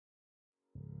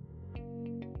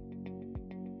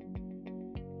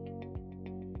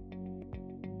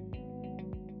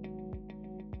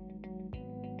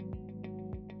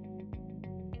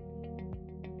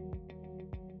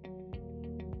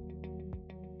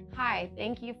Hi,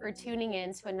 thank you for tuning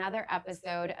in to another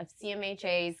episode of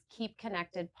CMHA's Keep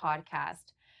Connected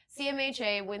podcast.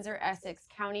 CMHA Windsor-Essex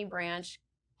County Branch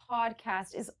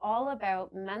podcast is all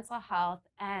about mental health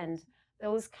and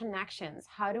those connections.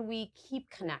 How do we keep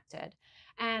connected?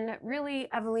 And really,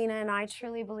 Ewelina and I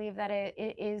truly believe that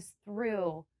it is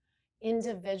through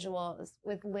individuals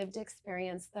with lived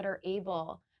experience that are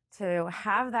able to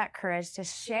have that courage to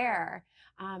share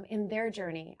in their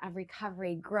journey of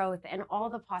recovery, growth, and all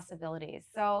the possibilities.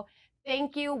 So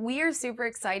thank you. We are super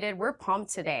excited. We're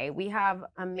pumped today. We have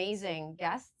amazing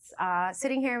guests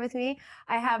sitting here with me.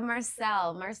 I have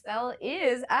Marcel. Marcel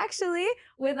is actually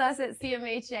with us at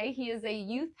CMHA. He is a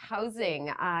youth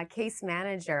housing case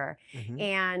manager.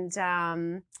 And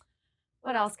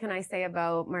what else can I say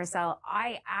about Marcel?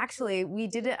 We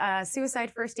did a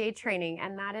suicide first aid training,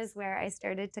 and that is where I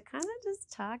started to kind of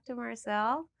just talk to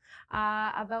Marcel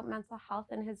about mental health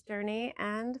and his journey.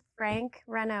 And Frank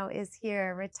Renaud is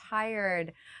here,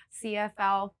 retired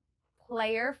CFL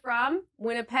player from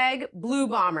Winnipeg Blue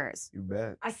Bombers. You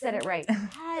bet. I said it right.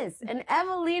 Yes. And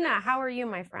Ewelina, how are you,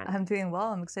 my friend? I'm doing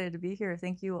well. I'm excited to be here.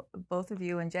 Thank you, both of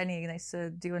you, and Jenny. Nice to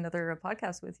do another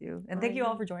podcast with you. And thank you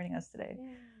all for joining us today.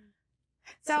 Yeah.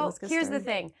 So here's the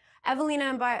thing.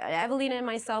 Ewelina and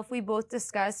myself, we both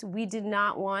discussed we did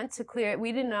not want to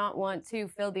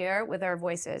fill the air with our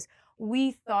voices.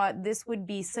 We thought this would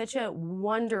be such a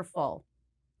wonderful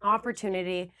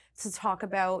opportunity to talk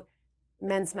about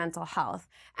men's mental health.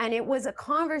 And it was a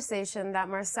conversation that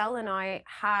Marcel and I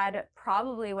had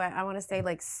probably, I want to say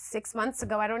like 6 months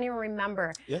ago. I don't even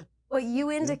remember. Yeah. But you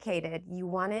indicated you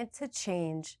wanted to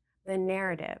change the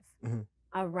narrative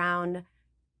around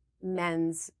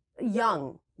men's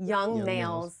young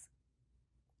males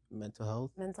mental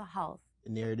health, the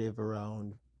narrative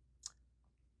around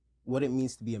what it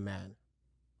means to be a man,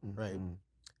 right?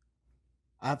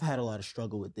 I've had a lot of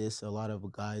struggle with this. A lot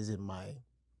of guys in my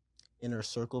inner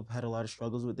circle have had a lot of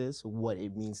struggles with this, what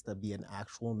it means to be an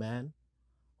actual man.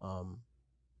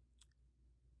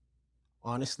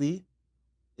 Honestly,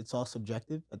 it's all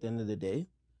subjective at the end of the day.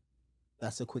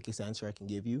 That's the quickest answer I can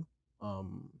give you.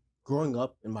 Growing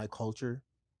up in my culture,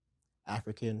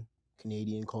 African,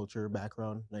 Canadian culture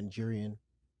background, Nigerian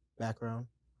background,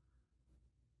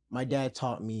 my dad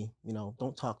taught me,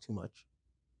 don't talk too much.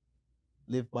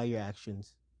 Live by your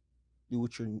actions. Do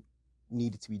what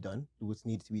needed to be done. Do what's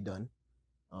needed to be done.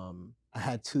 I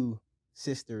had two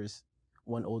sisters,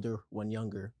 one older, one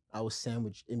younger. I was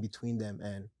sandwiched in between them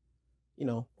and,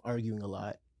 arguing a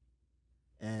lot.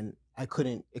 And I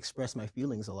couldn't express my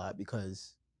feelings a lot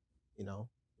because,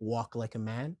 walk like a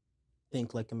man,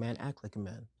 think like a man, act like a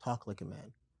man, talk like a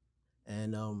man.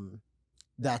 And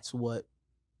that's what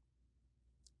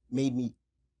made me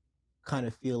kind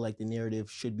of feel like the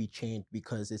narrative should be changed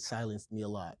because it silenced me a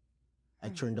lot. I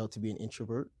turned out to be an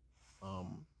introvert.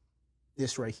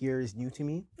 This right here is new to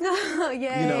me.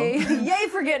 Yay. Yay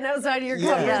for getting outside of your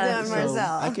comfort zone,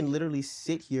 Marcel. I can literally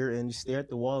sit here and stare at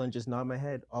the wall and just nod my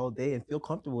head all day and feel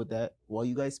comfortable with that while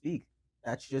you guys speak.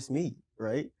 That's just me,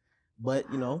 right? But,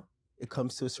 it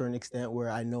comes to a certain extent where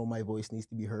I know my voice needs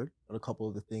to be heard on a couple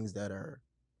of the things that are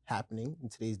happening in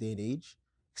today's day and age,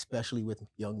 especially with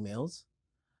young males.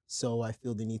 So I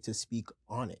feel the need to speak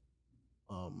on it.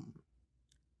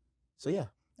 So yeah.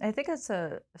 I think it's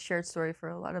a shared story for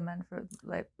a lot of men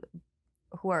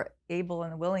who are able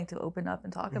and willing to open up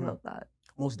and talk about that.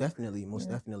 Most definitely.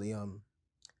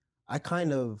 I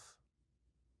kind of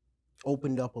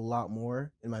opened up a lot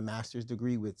more in my master's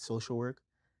degree with social work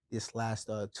this last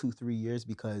 2-3 years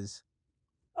because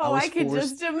I could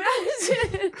just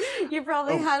imagine. You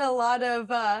probably had a lot of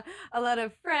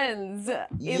friends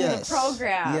in the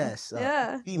program. Yes,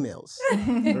 females,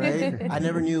 right? I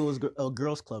never knew it was a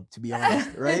girls' club, to be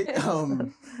honest, right?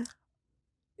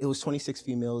 It was 26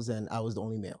 females and I was the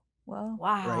only male. Wow.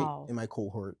 Right, in my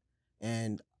cohort.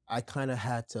 And I kind of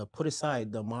had to put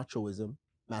aside the machoism,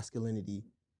 masculinity,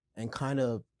 and kind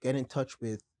of get in touch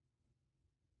with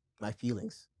my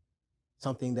feelings.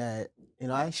 Something that,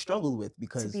 I struggled with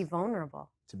because... To be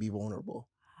vulnerable.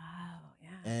 Oh, yeah.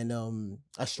 And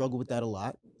I struggle with that a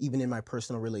lot, even in my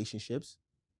personal relationships.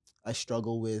 I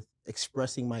struggle with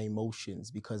expressing my emotions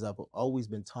because I've always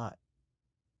been taught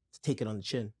to take it on the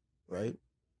chin, right?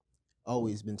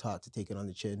 Always been taught to take it on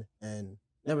the chin and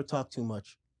never talk too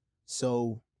much.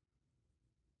 So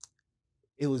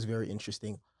it was very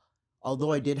interesting.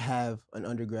 Although I did have an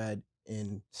undergrad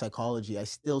in psychology, I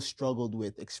still struggled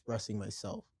with expressing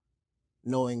myself.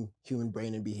 Knowing human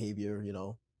brain and behavior,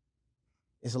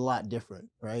 is a lot different,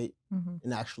 right?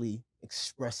 And actually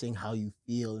expressing how you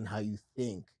feel and how you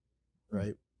think,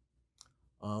 right?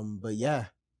 But yeah,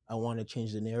 I want to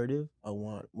change the narrative. I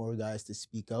want more guys to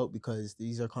speak out because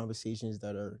these are conversations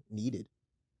that are needed,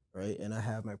 right? And I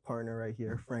have my partner right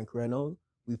here, Frank Renaud.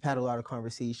 We've had a lot of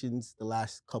conversations the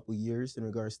last couple years in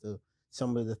regards to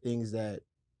some of the things that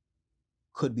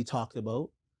could be talked about.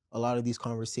 A lot of these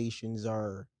conversations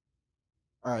are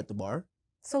at the bar.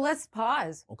 So let's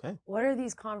pause. Okay. What are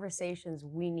these conversations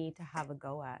we need to have a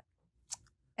go at?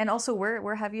 And also,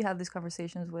 where have you had these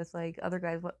conversations with like other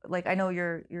guys? Like I know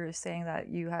you're saying that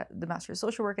you had the Master of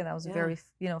Social Work, and that was a very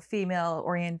female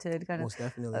oriented kind Most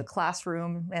definitely. of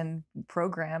classroom and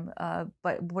program.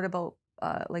 But what about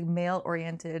like male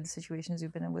oriented situations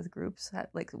you've been in with groups?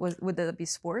 Like would that be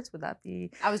sports? Would that be?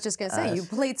 I was just gonna say you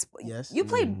played. Yes. You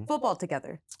played football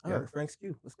together. All right, Frank's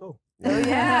cue. Let's go. Oh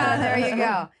yeah, there you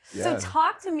go. Yeah. So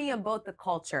talk to me about the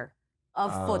culture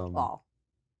of football.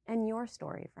 And your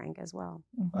story, Frank, as well.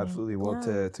 Absolutely. Well,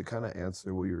 Yeah. to kind of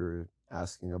answer what you were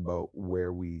asking about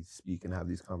where we speak and have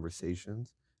these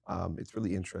conversations, it's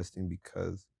really interesting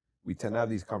because we tend to have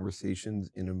these conversations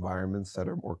in environments that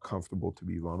are more comfortable to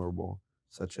be vulnerable,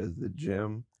 such as the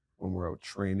gym, when we're out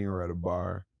training or at a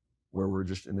bar, where we're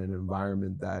just in an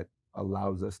environment that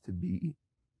allows us to be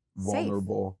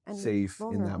vulnerable, safe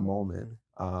in that moment.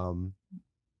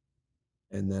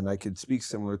 And then I could speak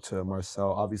similar to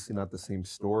Marcel, obviously not the same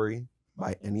story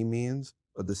by any means,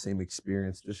 but the same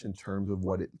experience just in terms of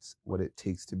what it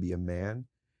takes to be a man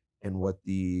and what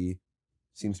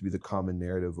seems to be the common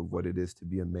narrative of what it is to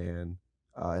be a man.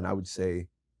 And I would say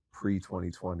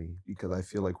pre-2020, because I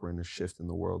feel like we're in a shift in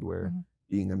the world where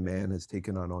being a man has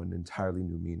taken on an entirely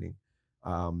new meaning.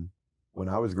 When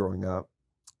I was growing up,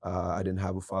 I didn't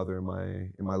have a father in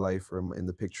my life or in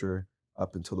the picture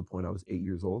up until the point I was 8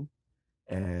 years old.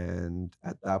 And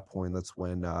at that point, that's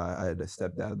when I had a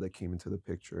stepdad that came into the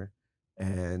picture.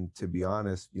 And to be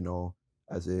honest,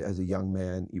 as a young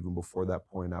man, even before that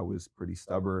point, I was pretty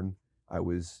stubborn. I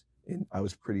was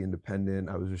pretty independent.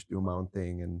 I was just doing my own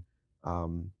thing. And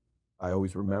I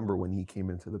always remember when he came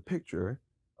into the picture,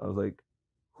 I was like,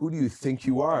 who do you think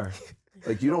you are?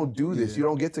 Like, you don't do this. You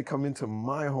don't get to come into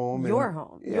my home. Your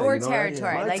home, your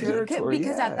territory. My Like, territory,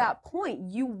 because at that point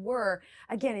you were,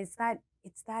 again, it's that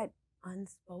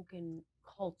unspoken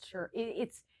culture.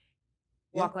 It's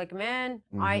walk like a man.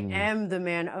 I am the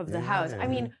man of the house. I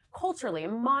mean, culturally,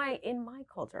 in my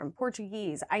culture, I'm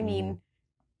Portuguese. I mean,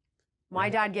 my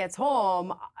dad gets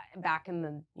home back in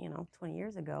the 20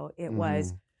 years ago. It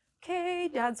was, okay,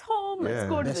 dad's home. Let's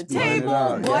go to the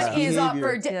table. What is up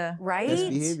for dinner? Right? Best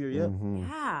behavior. Yeah.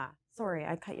 Yeah. Sorry,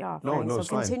 I cut you off. No, Frank, no, so it's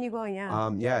fine. continue going.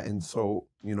 Yeah. And so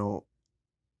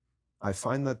I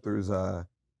find that there's a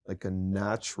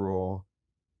natural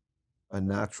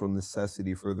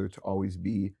necessity for there to always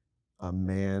be a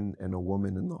man and a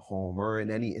woman in the home, or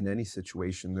in any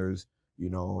situation. There's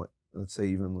let's say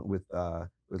even with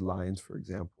lions, for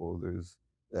example, there's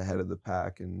the head of the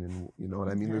pack, and you know what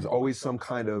I mean. There's always some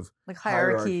kind of like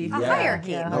hierarchy. A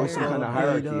hierarchy. Always some kind of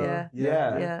hierarchy.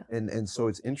 Yeah. And so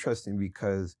it's interesting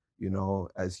because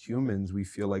as humans we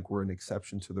feel like we're an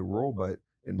exception to the rule, but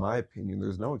in my opinion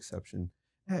there's no exception.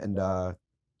 And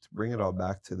to bring it all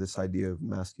back to this idea of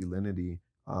masculinity,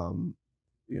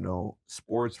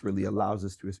 sports really allows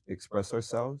us to express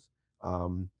ourselves.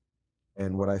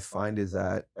 And what I find is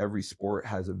that every sport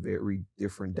has a very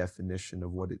different definition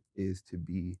of what it is to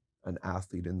be an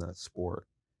athlete in that sport.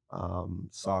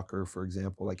 Soccer, for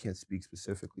example, I can't speak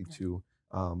specifically to,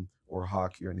 or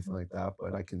hockey or anything like that,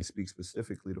 but I can speak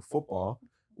specifically to football,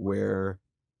 where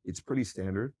it's pretty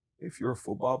standard. If you're a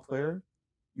football player,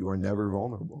 you are never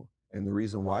vulnerable. And the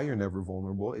reason why you're never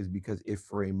vulnerable is because if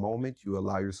for a moment you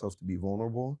allow yourself to be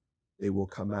vulnerable, they will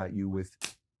come at you with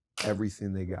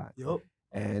everything they got. Yep.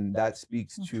 And that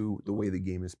speaks to the way the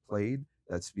game is played.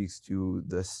 That speaks to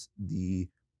the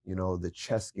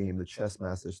chess game, the chess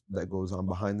match that goes on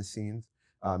behind the scenes.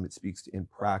 It speaks to in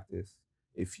practice.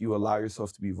 If you allow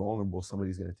yourself to be vulnerable,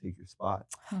 somebody's going to take your spot.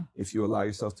 If you allow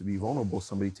yourself to be vulnerable,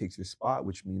 somebody takes your spot,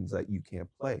 which means that you can't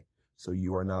play. So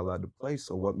you are not allowed to play.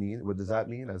 So what does that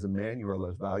mean? As a man, you are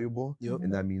less valuable. Yep.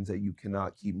 And that means that you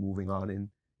cannot keep moving on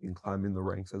in climbing the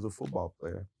ranks as a football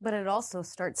player. But it also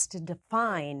starts to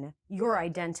define your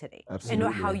identity Absolutely.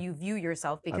 and how you view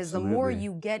yourself, because the more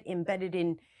you get embedded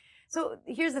in. So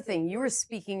here's the thing, you were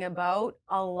speaking about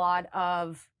a lot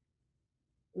of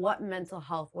what mental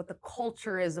health, what the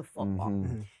culture is of football.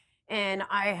 And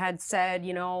I had said,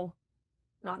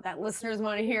 not that listeners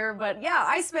want to hear, but yeah,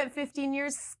 I spent 15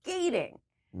 years skating.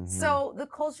 So the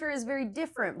culture is very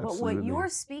different. But what you're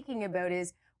speaking about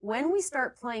is when we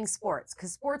start playing sports,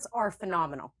 because sports are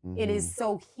phenomenal. It is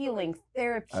so healing,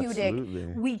 therapeutic. Absolutely.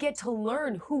 We get to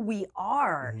learn who we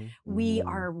are. We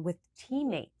are with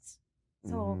teammates.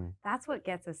 So that's what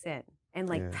gets us in and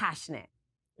like passionate.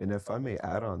 And if I may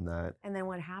add on that. And then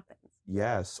what happens?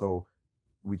 Yeah. So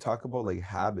we talk about like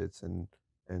habits, and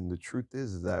the truth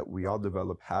is that we all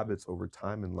develop habits over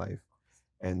time in life.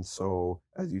 And so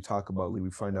as you talk about, like,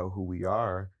 we find out who we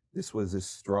are, this was this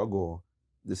struggle,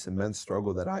 this immense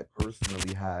struggle that I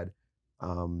personally had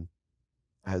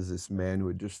as this man who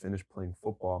had just finished playing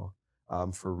football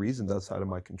for reasons outside of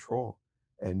my control.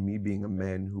 And me being a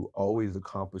man who always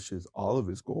accomplishes all of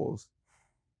his goals,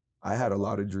 I had a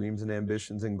lot of dreams and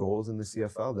ambitions and goals in the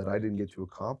CFL that I didn't get to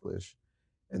accomplish.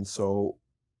 And so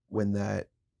when that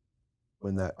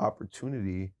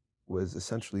opportunity was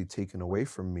essentially taken away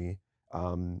from me,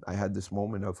 I had this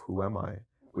moment of who am I,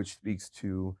 which speaks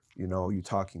to, you know, you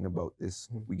talking about this,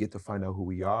 we get to find out who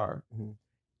we are.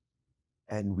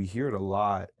 And we hear it a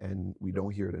lot, and we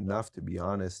don't hear it enough, to be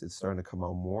honest. It's starting to come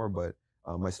out more, but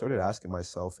I started asking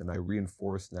myself, and I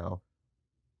reinforce now,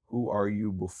 who are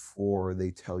you before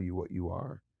they tell you what you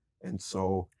are? And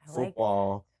so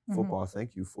football,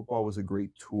 thank you. Football was a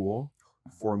great tool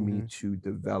for me to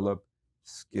develop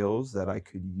skills that I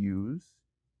could use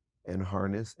and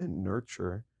harness and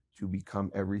nurture to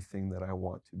become everything that I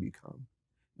want to become.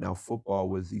 Now, football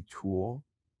was the tool.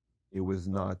 It was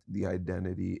not the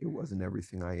identity. It wasn't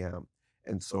everything I am.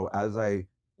 And so as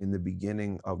in the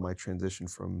beginning of my transition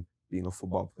from being a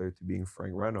football player to being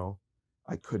Frank Renaud,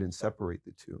 I couldn't separate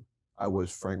the two. I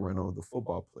was Frank Renaud, the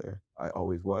football player. I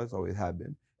always was, always have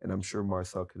been. And I'm sure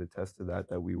Marcel could attest to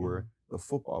that we were the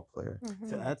football player.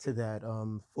 To add to that,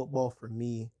 football for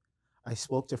me, I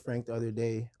spoke to Frank the other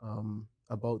day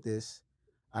about this.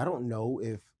 I don't know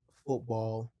if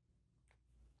football,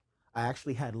 I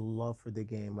actually had love for the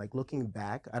game. Like, looking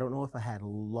back, I don't know if I had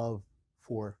love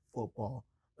for football,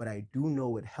 but I do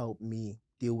know it helped me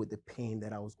deal with the pain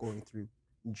that I was going through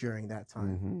during that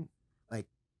time. Like,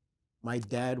 my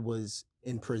dad was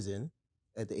in prison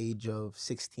at the age of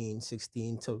 16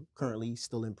 to currently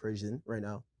still in prison right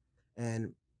now.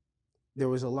 And there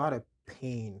was a lot of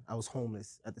pain. I was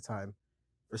homeless at the time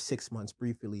for 6 months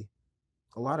briefly.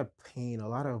 A lot of pain, a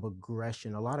lot of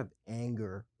aggression, a lot of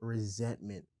anger,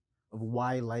 resentment of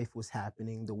why life was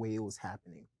happening the way it was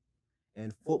happening.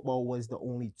 And football was the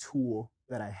only tool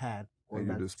that I had at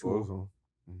your disposal,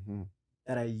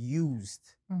 that I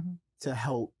used to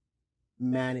help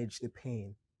manage the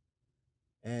pain.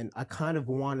 And I kind of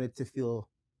wanted to feel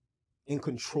in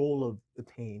control of the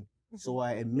pain. So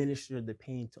I administered the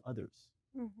pain to others.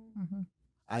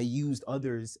 I used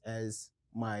others as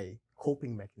my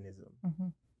coping mechanism.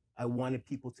 I wanted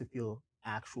people to feel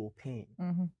actual pain.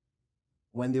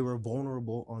 When they were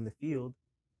vulnerable on the field,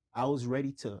 I was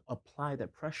ready to apply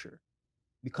that pressure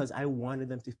because I wanted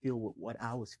them to feel what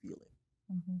I was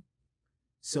feeling.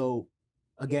 So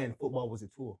again, football was a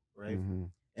tool, right?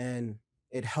 And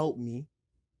it helped me,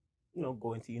 you know,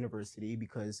 going to university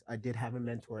because I did have a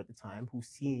mentor at the time who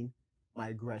seen my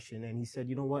aggression, and he said,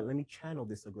 you know what, let me channel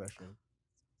this aggression.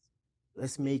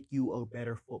 Let's make you a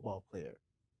better football player.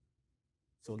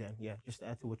 So again, just to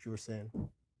add to what you were saying.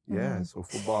 Yeah, so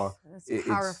football, it's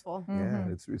powerful.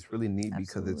 It's really neat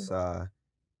because it's,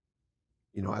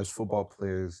 you know, as football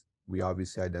players, we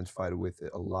obviously identified with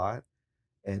it a lot.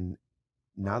 And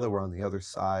now that we're on the other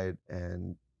side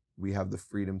and we have the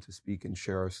freedom to speak and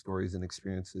share our stories and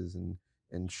experiences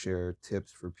and share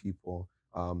tips for people,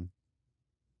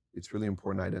 it's really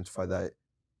important to identify that,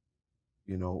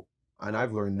 you know, and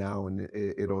I've learned now, and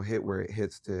it'll hit where it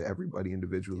hits to everybody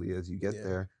individually as you get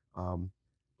there.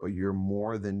 But you're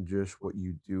more than just what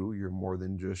you do. You're more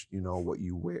than just, you know, what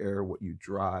you wear, what you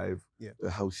drive, the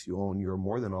house you own. You're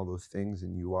more than all those things,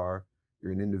 and you're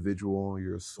an individual.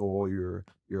 You're a soul. You're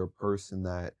a person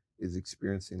that is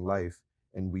experiencing life,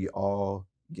 and we all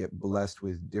get blessed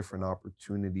with different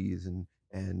opportunities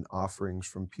and offerings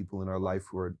from people in our life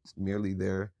who are merely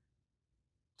there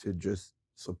to just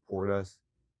support us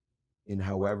in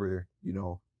however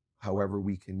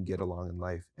we can get along in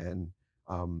life. And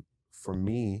for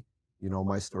me, you know,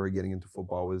 my story getting into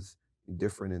football was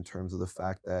different in terms of the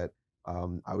fact that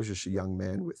I was just a young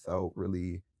man without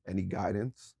really any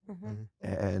guidance.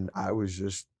 And I was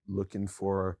just looking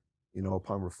for, you know,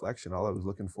 upon reflection, all I was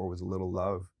looking for was a little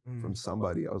love from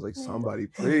somebody. I was like, somebody,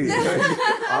 please.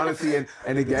 Honestly,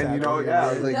 and again, you know,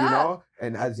 I was like, you know,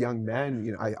 and as young men,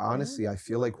 you know, I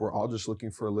feel like we're all just looking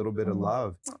for a little bit of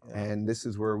love. And this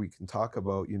is where we can talk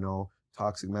about, you know,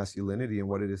 toxic masculinity and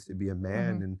what it is to be a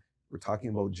man. And we're talking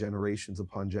about generations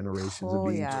upon generations of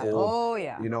being told,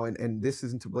 you know, and this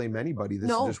isn't to blame anybody. This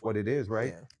is just what it is,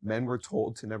 right? Men were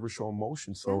told to never show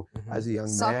emotion. So as a young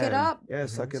man, suck it up.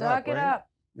 Suck it up.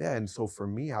 Yeah. And so for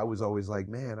me, I was always like,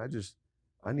 man, I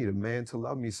I need a man to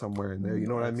love me somewhere in there. You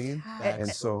know what I mean? And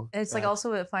so it's like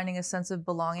also finding a sense of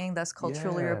belonging that's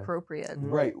culturally Yeah. appropriate.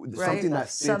 right, something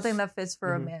that fits.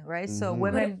 For a man, right? So Mhm.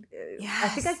 women,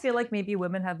 Yes. I feel like maybe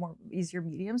women have more easier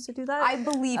mediums to do that. I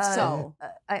believe so.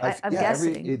 I'm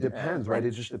guessing. It depends, right?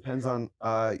 It just depends on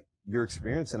your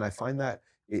experience, and I find that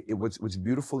what's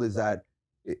beautiful is that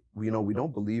we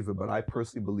don't believe it, but I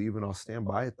personally believe, and I'll stand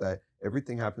by it, that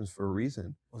everything happens for a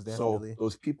reason. Most So definitely.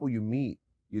 those people you meet,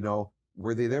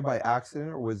 were they there by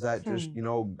accident, or was that just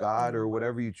God or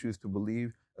whatever you choose to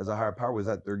believe as a higher power? Was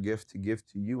that their gift to give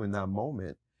to you in that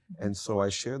moment? And so I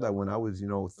shared that when I was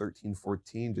 13,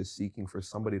 14, just seeking for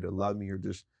somebody to love me or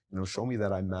just show me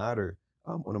that I matter.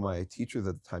 One of my teachers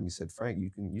at the time, he said, Frank,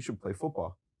 you should play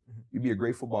football. You'd be a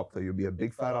great football player. You'll be a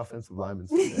big fat offensive lineman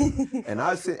someday. And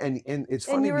I said, and it's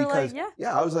funny you were because like,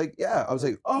 I was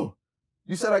like, oh,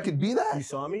 you said I could be that? You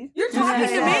saw me? You're talking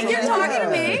to me. You're talking to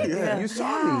me. Yeah, you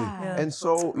saw me. Yeah. And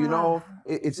so,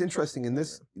 it's interesting. And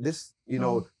this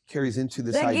carries into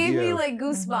this That idea. gave me like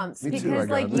goosebumps Me too, because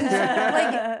I like got you, it.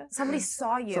 like somebody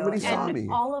saw you. Somebody saw and me.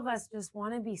 all of us just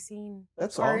want to be seen.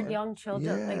 That's Our all. young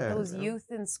children, like Yeah. those youth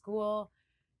in school,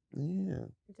 Yeah.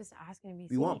 they're just asking to be We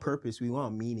seen. want purpose. We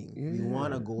want meaning. We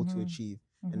want a Yeah. goal to Mhm. achieve.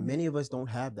 Mhm. And many of us don't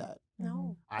have that.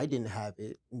 No. I didn't have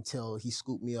it until he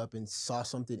scooped me up and saw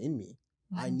something in me.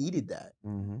 I Mhm. needed that.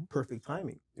 Mm-hmm. Perfect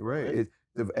timing. Right. Right.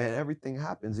 And everything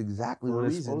happens exactly For a when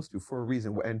it's reason. supposed to, for a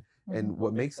reason. And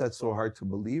what makes that so hard to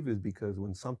believe is because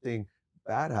when something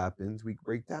bad happens, we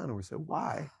break down and we say,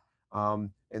 why?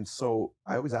 And so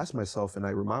I always ask myself, and I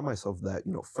remind myself that,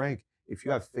 Frank, if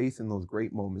you have faith in those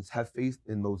great moments, have faith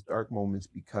in those dark moments,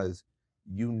 because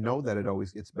you know that it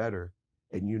always gets better.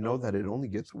 And you know that it only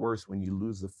gets worse when you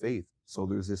lose the faith. So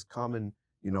there's this common,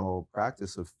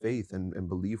 practice of faith and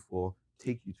belief will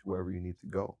take you to wherever you need to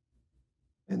go.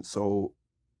 And so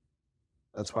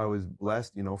that's why I was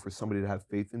blessed, for somebody to have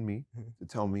faith in me, to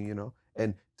tell me,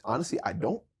 and honestly, I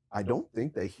don't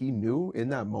think that he knew in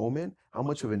that moment how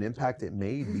much of an impact it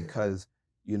made, because,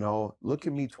 look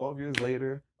at me 12 years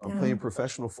later, I'm playing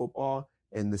professional football,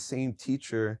 and the same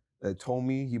teacher that told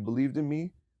me he believed in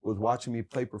me was watching me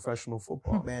play professional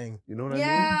football. Bang. You know what I mean?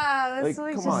 Yeah, that's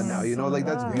Like, like come on now, like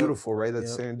that's Ah. beautiful, right?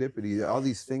 That's Yep. serendipity. All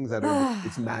these things that are,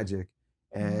 it's magic.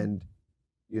 And,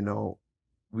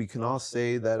 we can all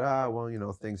say that,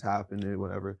 things happen and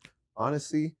whatever.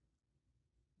 Honestly,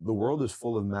 the world is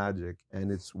full of magic,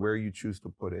 and it's where you choose to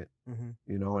put it.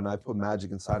 And I put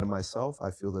magic inside of myself. I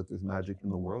feel that there's magic in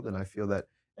the world, and I feel that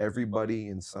everybody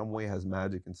in some way has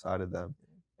magic inside of them.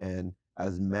 And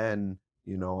as men,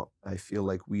 I feel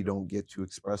like we don't get to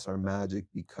express our magic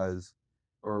because,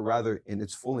 or rather in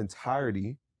its full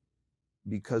entirety,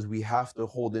 because we have to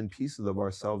hold in pieces of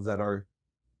ourselves that are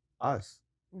us,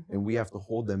 and we have to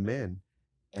hold them in.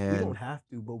 We And don't have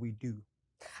to, but we do.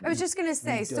 I was just gonna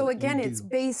say. We So do- again, we it's do.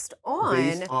 based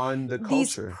based on the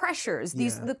these culture. pressures, Yeah.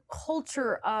 the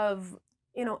culture of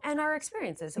and our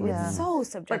experiences. So Yeah. it's so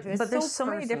subjective. But it's there's so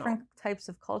many personal. different types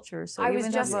of cultures. So I we was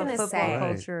even just talk about gonna football say. Right.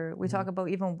 culture. We talk about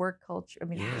even work culture. I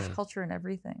mean, there's Yeah. culture in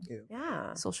everything.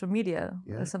 Yeah. Social media.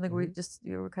 Yeah. That's something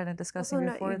you were kind of discussing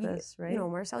Also, before this, right?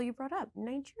 Marcel, you brought up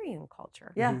Nigerian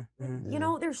culture. Yeah.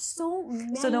 There's so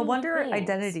many. So no wonder things.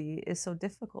 identity is so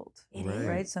difficult, It Right. is.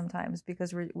 right? Sometimes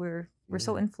because we're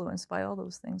so Yeah. influenced by all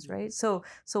those things, right? So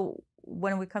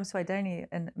when it comes to identity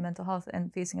and mental health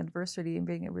and facing adversity and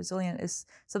being resilient is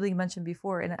something you mentioned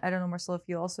before, and I don't know, Marcel, if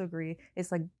you also agree.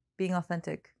 It's like being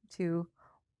authentic to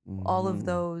all of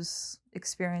those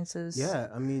experiences. Yeah,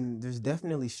 I mean, there's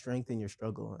definitely strength in your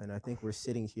struggle, and I think we're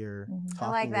sitting here Mhm. talking I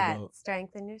like that. about.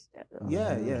 Strength in your struggle.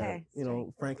 Yeah, yeah.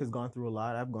 Okay, Frank has gone through a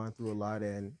lot. I've gone through a lot,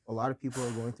 and a lot of people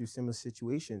are going through similar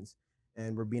situations.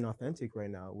 And we're being authentic right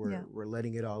now. We're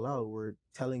letting it all out. We're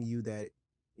telling you that,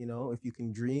 if you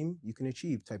can dream, you can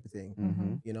achieve, type of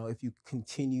thing. If you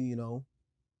continue,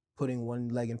 putting one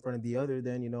leg in front of the other,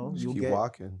 then Just you'll keep get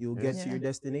walking. you'll Yeah. get to Yeah. your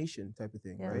destination, type of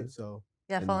thing, Yeah. right? So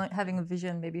Yeah, And- having a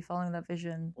vision, maybe following that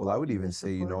vision. Well, I would even Really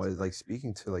say, support. as like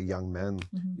speaking to like young men,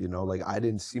 Mhm. like I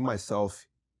didn't see myself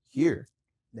here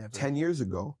never. 10 years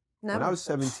ago. No. When I was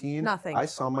 17, Nothing. I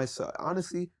saw myself,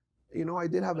 honestly, I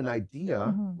did have an idea,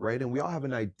 Mhm. right? And we all have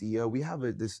an idea. We have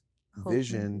this Hope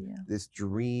vision, maybe, yeah. this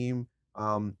dream,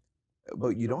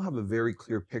 but you don't have a very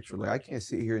clear picture. Like I can't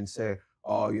sit here and say,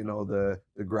 oh, the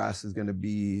grass is going to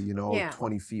be, Yeah.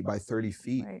 20 feet by 30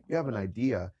 feet. Right. You have an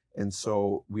idea. And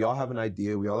so we all have an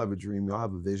idea. We all have a dream. We all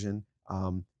have a vision.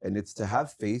 And it's to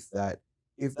have faith that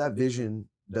if that vision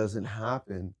doesn't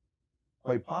happen,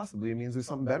 quite possibly it means there's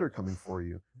something better coming for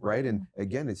you, right? And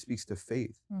again, it speaks to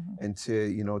faith. Mhm. And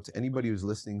to anybody who's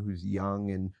listening who's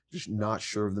young and just not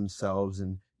sure of themselves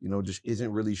and you know, just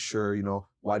isn't really sure, you know,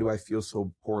 why do I feel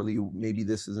so poorly? Maybe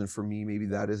this isn't for me. Maybe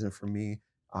that isn't for me.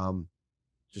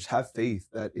 Just have faith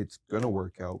that it's going to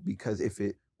work out, because if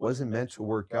it wasn't meant to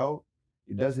work out,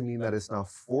 it doesn't mean that it's not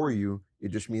for you. It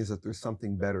just means that there's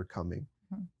something better coming.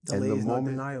 Delay is not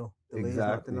denial. Delay is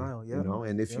not Exactly. denial. Yeah. You know,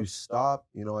 and if you stop,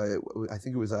 you know, I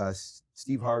think it was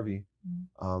Steve Harvey.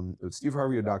 It was Steve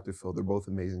Harvey or Dr. Phil. They're both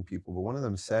amazing people. But one of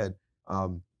them said,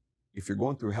 if you're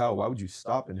going through hell, why would you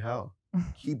stop in hell?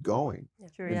 Keep going.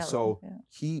 And so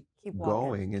keep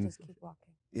going. And just keep walking.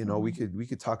 you know, we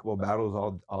could talk about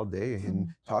battles all day and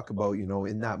talk about, you know,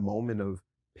 in that moment of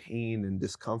pain and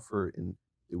discomfort, and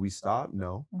did we stop?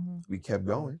 No. We kept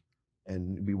going.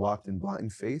 And we walked in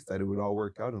blind faith that it would all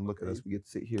work out. And look at us, we get to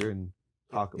sit here and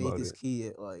talk about it. Faith is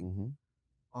key. Like,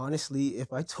 honestly,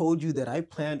 if I told you that I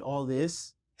planned all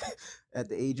this at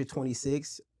the age of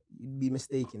 26, you'd be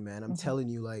mistaken, man. I'm telling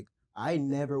you, like, I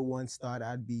never once thought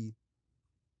I'd be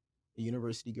a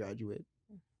university graduate,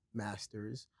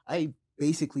 master's. I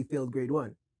basically failed grade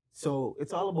 1. So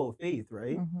it's all about faith,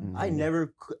 right? I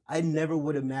never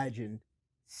would imagine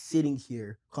sitting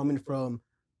here, coming from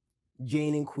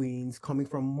Jane and Queens, coming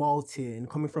from Malton,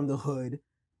 coming from the hood,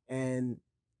 and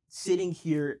sitting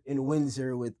here in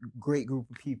Windsor with a great group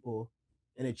of people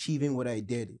and achieving what I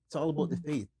did. It's all about the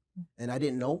faith. And I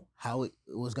didn't know how it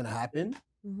was going to happen.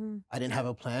 I didn't have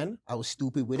a plan. I was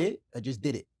stupid with it. I just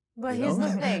did it. But here's the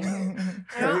thing.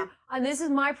 And this is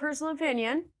my personal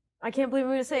opinion. I can't believe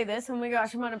I'm going to say this. Oh my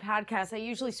gosh, I'm on a podcast. I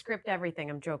usually script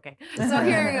everything. I'm joking. So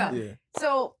here we go. Yeah.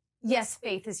 So yes,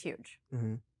 faith is huge.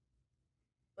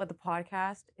 But the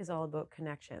podcast is all about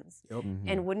connections.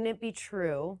 And wouldn't it be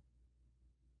true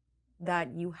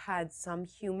that you had some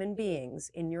human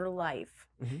beings in your life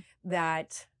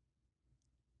that,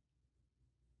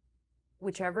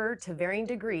 whichever, to varying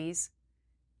degrees,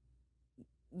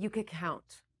 you could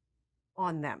count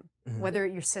on them, whether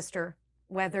your sister,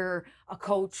 whether a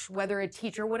coach, whether a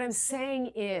teacher. What I'm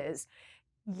saying is,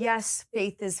 yes,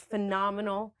 faith is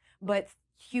phenomenal, but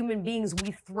human beings,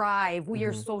 we thrive. We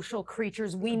are social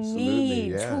creatures. We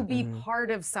need to be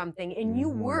part of something. And you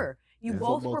were. You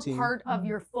both were part of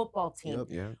your football team.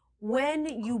 When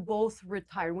you both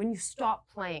retired, when you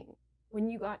stopped playing, when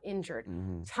you got injured,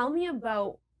 tell me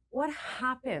about what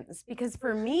happens. Because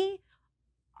for me,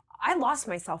 I lost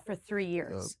myself for 3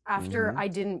 years after I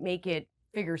didn't make it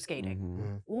figure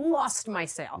skating. Lost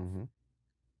myself.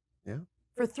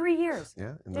 For 3 years.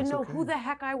 And didn't know who the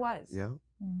heck I was.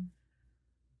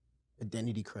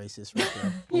 Identity crisis right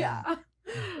there.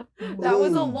 That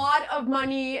was a lot of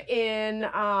money in,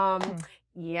 a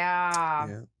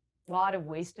lot of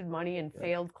wasted money and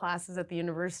failed classes at the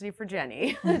university for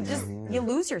Jenny. Just, you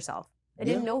lose yourself. I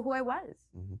didn't know who I was.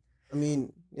 I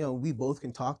mean, you know, we both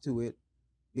can talk to it.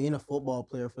 Being a football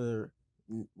player for,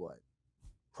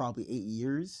 probably 8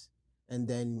 years, and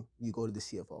then you go to the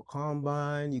CFL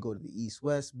Combine, you go to the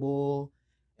East-West Bowl,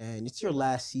 and it's your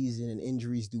last season, and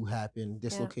injuries do happen,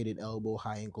 dislocated elbow,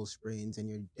 high ankle sprains, and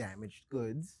you're damaged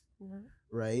goods,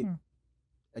 right?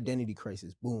 Identity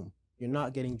crisis, boom. You're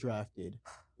not getting drafted.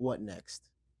 What next?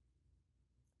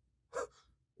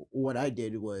 What I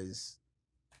did was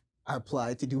I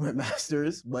applied to do my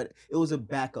master's, but it was a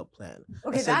backup plan.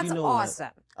 Okay, said, that's awesome.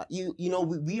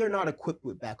 We are not equipped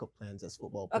with backup plans as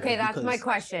football players. Okay, that's my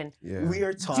question. We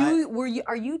are taught.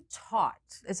 Are you taught?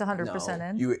 It's 100%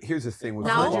 in. Here's the thing with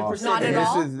No, football. not at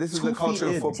all. This is the culture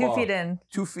of football. 2 feet in.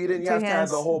 2 feet in. You Two have to have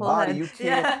hands, the whole full body.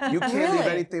 head. You can't leave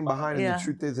Really? anything behind. And the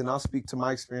truth is, and I'll speak to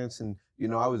my experience. And you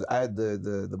know, I had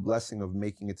the blessing of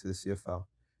making it to the CFL,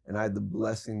 and I had the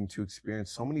blessing to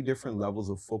experience so many different levels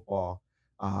of football.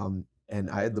 And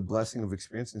I had the blessing of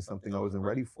experiencing something I wasn't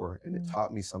ready for, and it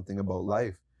taught me something about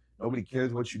life. Nobody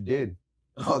cares what you did.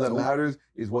 All that matters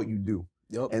is what you do.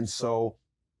 And so,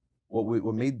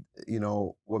 what made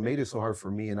it so hard for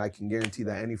me, and I can guarantee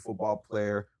that any football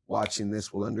player watching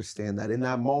this will understand that in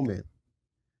that moment,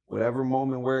 whatever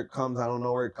moment where it comes, I don't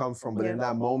know where it comes from, but in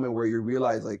that moment where you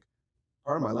realize, like,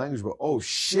 pardon my language, but oh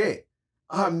shit,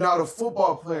 I'm not a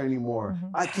football player anymore.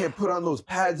 I can't put on those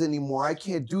pads anymore. I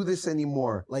can't do this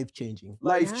anymore. Life-changing.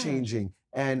 Life-changing.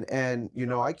 And you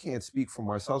know, I can't speak from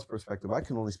Marcel's perspective. I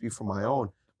can only speak from my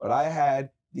own. But I had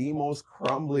the most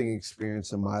crumbling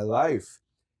experience in my life.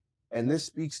 And this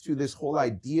speaks to this whole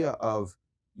idea of,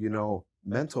 you know,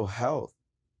 mental health.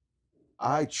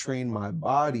 I trained my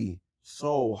body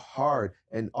so hard.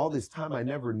 And all this time, I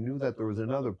never knew that there was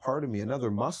another part of me,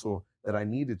 another muscle that I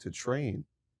needed to train,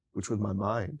 which was my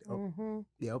mind.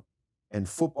 And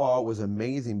football was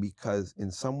amazing because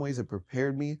in some ways it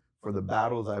prepared me for the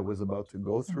battles I was about to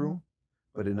go through.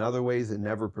 but in other ways, it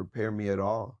never prepared me at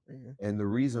all. Mhm. And the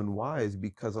reason why is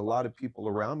because a lot of people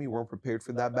around me weren't prepared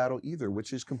for that battle either,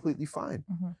 which is completely fine.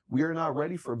 Mhm. We are not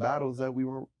ready for battles that we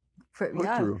weren't put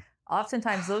through.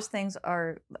 Oftentimes those things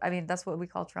are, I mean, that's what we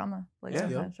call trauma, like Yeah.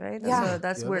 sometimes, right? Yeah. So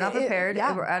that's, Yeah. we're not prepared,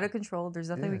 Yeah. we're out of control, there's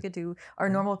nothing we Yeah. could do. Our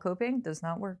normal coping does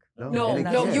not work. No, and it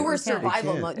no, can't. you were It can't.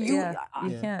 survival It mode. can't. You,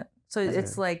 You Yeah. can't. So Yeah.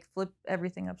 it's like flip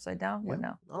everything upside down. What Yeah.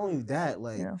 now? Not only that,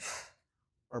 like You know?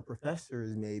 our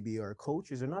professors, maybe our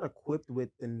coaches, are not equipped with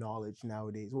the knowledge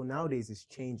nowadays. Well, nowadays it's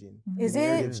changing. Is The it?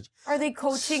 narrative's Are they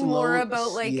coaching more Slow-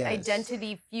 about like yes.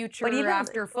 identity, future But even-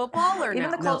 after football, or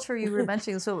Even no? the culture you were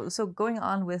mentioning. So going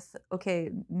on with, okay,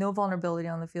 no vulnerability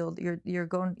on the field. You're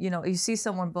going, you know, you see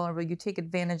someone vulnerable, you take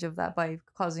advantage of that by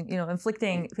causing, you know,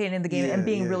 inflicting pain in the game and Yeah,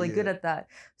 being yeah, really good yeah. at that.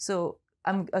 So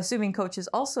I'm assuming coaches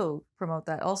also promote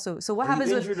that. Also, so what Are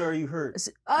happens you with? injured or are you hurt?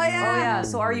 Oh yeah.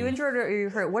 So are you Ooh. injured or are you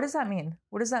hurt? What does that mean?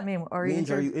 What does that mean? Are you Means,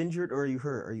 injured? are you injured or are you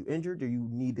hurt? Are you injured or you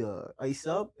need to ice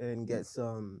up and get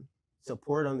some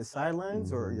support on the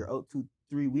sidelines, or Mhm. you're out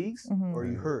 2-3 weeks, Mhm. or are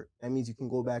you Right. hurt? That means you can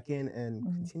go back in and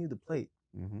Mhm. continue to play.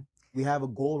 Mhm. We have a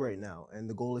goal right now, and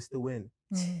the goal is to win.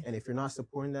 Mhm. And if you're not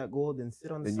supporting that goal, then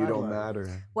sit on the Then you sideline. don't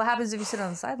matter. What happens if you sit on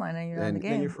the sideline and you're not in the And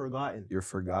game? Then you're forgotten. You're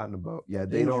forgotten about. Yeah,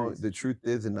 they don't. Injuries. The truth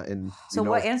is, and So you know,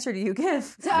 what answer do you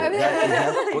give?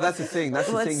 well, that's the thing. That's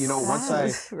the Well, thing. You know, it's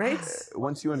sad, right?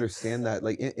 once you understand that,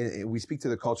 like, we speak to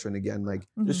the culture, and again, like,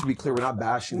 Mm-hmm. just to be clear, we're not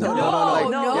bashing. No, them. no, no, Like,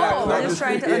 no. yeah, We're I'm just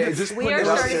trying to just we putting are it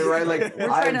out trying- there, right? Like, we're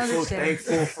trying I'm to so understand.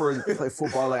 thankful for play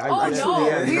football. Like, Oh I no, truly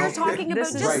am. we you are know? talking about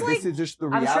This is- just Right, like this is just the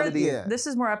I'm sure reality. Yeah. this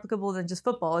is more applicable than just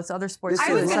football. It's other sports. This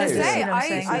too. I was is gonna life. say, You know what I'm This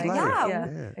saying? is Like, life.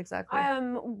 yeah, exactly.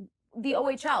 the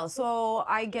OHL. So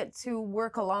I get to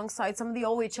work alongside some of the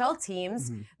OHL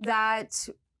teams Mhm. that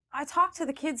I talk to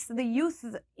the kids, the youth,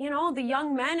 you know, the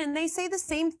young men, and they say the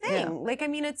same thing. Yeah. Like, I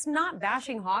mean, it's not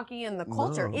bashing hockey and the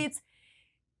culture. No.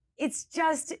 It's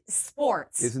just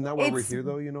sports. Isn't that why we're It's- here,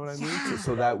 though? You know what I mean? Yeah.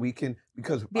 So that we can,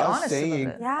 because Be us honest about saying,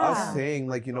 it. Yeah. us saying,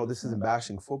 like, you know, this isn't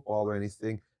bashing football or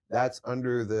anything. That's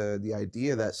under the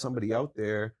idea that somebody out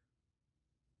there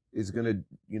is going to,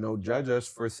 you know, judge us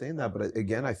for saying that. But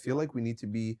again, I feel like we need to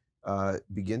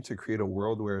begin to create a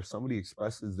world where if somebody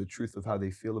expresses the truth of how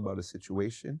they feel about a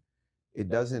situation, it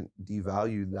doesn't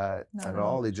devalue that Not at at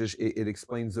all. all. It just, it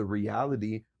explains the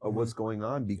reality of what's going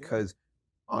on, because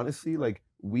honestly, like,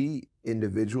 we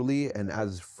individually and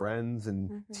as friends and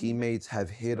Mhm. teammates have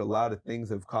hit a lot of things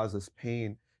that have caused us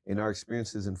pain in our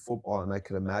experiences in football. And I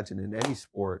could imagine in any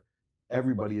sport,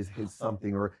 everybody has hit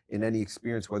something, or in any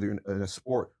experience, whether you're in a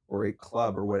sport or a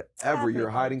club or whatever, you're Everything.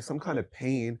 hiding some kind of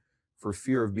pain for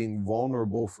fear of being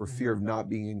vulnerable, for fear of not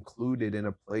being included in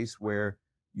a place where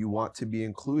you want to be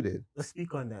included. Let's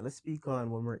speak on that. Let's speak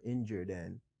on when we're injured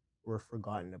and we're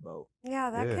forgotten about. Yeah,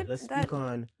 that Yeah. could. Let's that, speak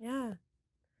on yeah.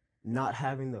 not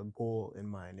having the goal in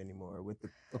mind anymore, with the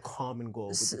common goal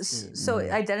with the team. So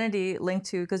identity linked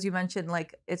to, because you mentioned,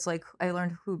 like, it's like I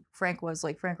learned who Frank was,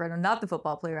 like Frank Renaud, not the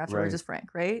football player afterwards, Right. just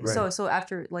Frank, right? Right. So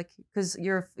after, like, because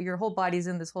your whole body's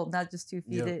in this whole, not just 2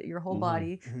 feet, Yep. your whole Mhm.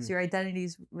 body. Mhm. So your identity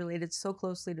is related so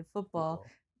closely to football.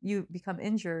 You become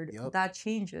injured, Yep. that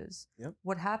changes. Yep.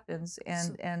 What happens?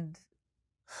 And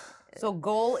So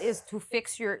goal is to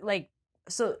fix your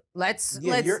so let's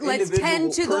Yeah, let's your tend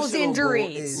individual to those personal goal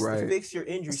injuries. is to Right. fix your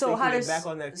injury so so how you can does get back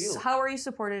on that field. how are you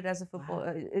supported as a football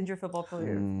injured football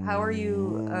player? How are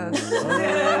you?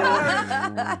 Mm.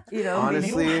 You know,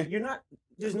 Honestly, meaning- you're not.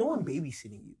 There's no one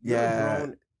babysitting you. Yeah. You're a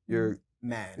grown You're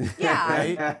man. Yeah.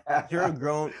 Right? You're a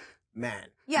grown man.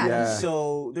 Yeah. Yeah.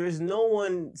 So there's no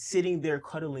one sitting there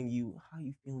cuddling you. How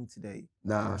you feeling today,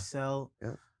 Nah. Marcel?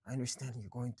 Yeah. I understand you're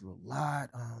going through a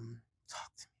lot.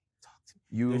 Talk to me. Talk to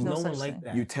me. You There's no such one like thing.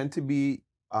 that. you tend to be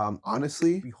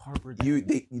honestly, We harbor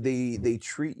that. they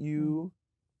treat you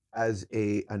as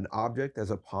an object,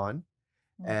 as a pawn,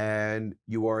 Mm. and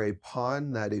you are a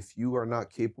pawn that if you are not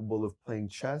capable of playing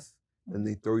chess, then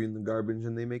they throw you in the garbage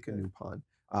and they make a new pawn.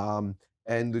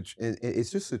 And it's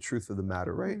just the truth of the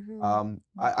matter, right? Mhm.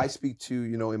 I speak to,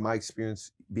 you know, in my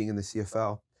experience being in the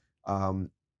CFL,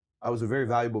 I was a very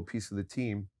valuable piece of the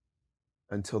team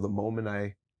until the moment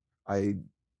I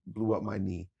blew up my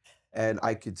knee. And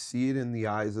I could see it in the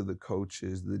eyes of the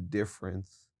coaches, the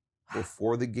difference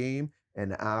before the game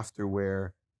and after,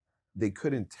 where they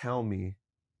couldn't tell me,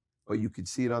 but you could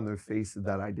see it on their faces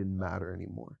that I didn't matter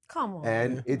anymore. Come on.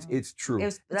 And it's true.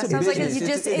 That It's a sounds like business. you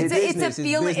just. It's it's a business, it's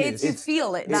feel. business. You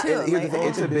feel it too. Here's the like, thing,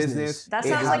 it's a oh. business. That It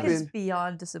sounds like it's happened-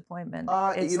 beyond disappointment.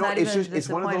 You It's know, not it's even just- it's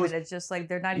one of disappointment. those- It's just like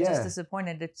they're not just Yeah.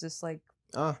 disappointed. It's just like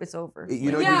Uh, it's over. You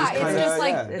know, yeah, you just it's kinda, just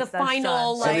like yeah. the That's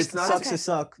final done. like. And it's not- sucks okay. to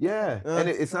suck. Yeah, Uh. and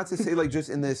it's not to say like just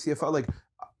in the CFL, like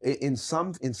in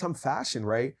some fashion,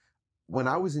 right? when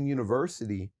I was in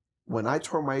university, when I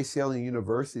tore my ACL in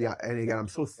university, and again, I'm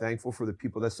so thankful for the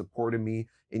people that supported me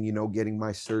in, getting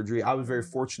my surgery. I was very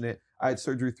fortunate. I had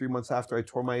surgery 3 months after I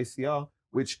tore my ACL,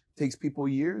 which takes people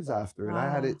years after. And I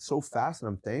had it so fast, and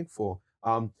I'm thankful.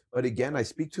 But again, I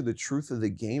speak to the truth of the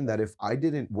game that if I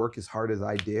didn't work as hard as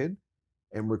I did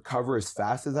and recover as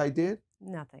fast as I did,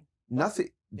 nothing.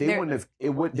 It wouldn't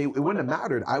have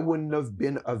mattered. I wouldn't have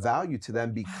been of value to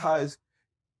them because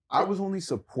I was only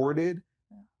supported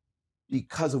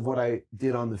because of what I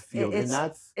did on the field.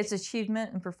 It's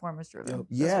achievement and performance driven.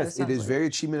 Yes, it is very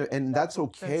achievement, and that's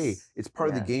okay. It's part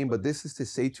of the game, but this is to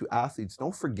say to athletes,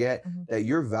 don't forget that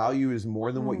your value is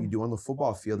more than what you do on the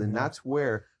football field. And that's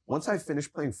where, once I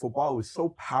finished playing football, it was so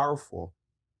powerful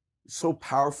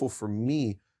for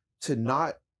me to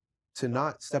not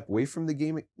step away from the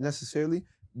game necessarily,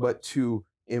 but to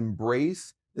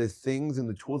embrace the things and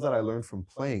the tools that I learned from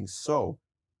playing. So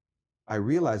I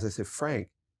realized, I said, Frank,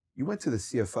 you went to the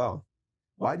CFL.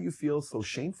 Why do you feel so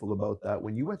shameful about that?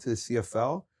 When you went to the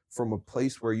CFL from a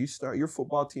place where your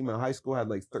football team in high school had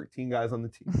like 13 guys on the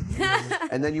team.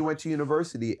 And then you went to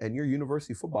university, and your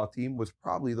university football team was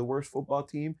probably the worst football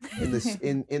team in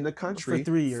the country. For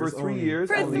 3 years. For 3 years.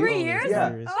 For 3 years?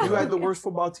 Yeah. You had the worst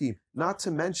football team. Not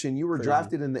to mention, you were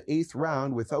drafted in the 8th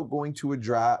round without going to a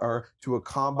draft or to a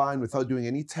combine, without doing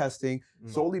any testing,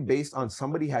 solely based on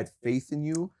somebody had faith in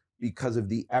you because of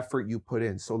the effort you put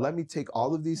in. So let me take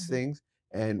all of these things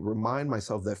and remind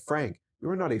myself that, Frank, you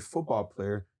are not a football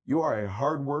player. You are a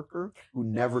hard worker who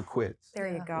never quits. There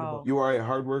you go. You are a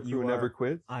hard worker who never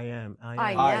quits. I am.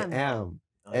 I am.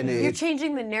 And you're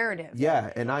changing the narrative.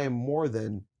 Yeah, and I am more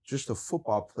than just a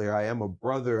football player. I am a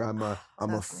brother. I'm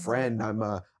a friend. I'm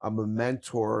a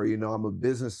mentor. I'm a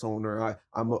business owner.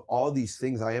 I'm all these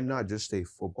things. I am not just a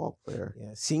football player. Yeah,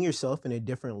 seeing yourself in a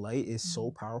different light is so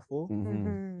powerful.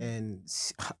 And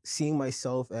seeing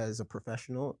myself as a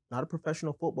professional, not a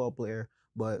professional football player,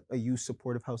 but a youth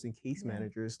supportive housing case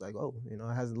manager is like, oh, it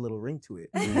has a little ring to it.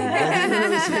 You know what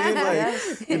I'm saying?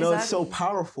 Like, it's so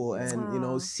powerful.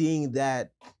 And, seeing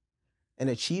that and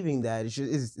achieving that,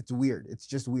 it's weird. It's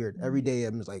just weird. Every day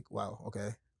I'm just like, wow, okay,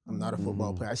 I'm not a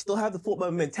football player. I still have the football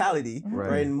mentality,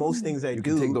 right? In most things I do. You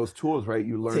can take those tools, right?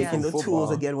 You learn taking from the football.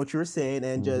 tools, again, what you were saying,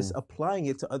 and just applying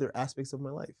it to other aspects of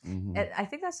my life. And I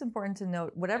think that's important to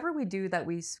note. Whatever we do that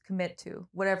we commit to,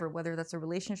 whether that's a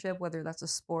relationship, whether that's a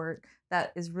sport,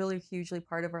 that is really hugely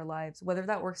part of our lives. Whether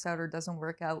that works out or doesn't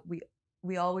work out,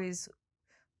 we always,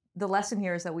 the lesson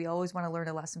here is that we always want to learn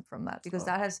a lesson from that,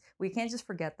 because we can't just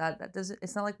forget that.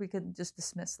 It's not like we could just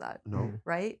dismiss that. No.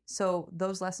 Right? So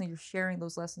those lessons, you're sharing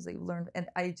those lessons that you learned. And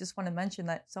I just want to mention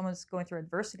that someone's going through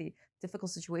adversity,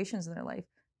 difficult situations in their life.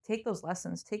 Take those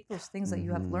lessons, take those things that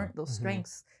you have learned, those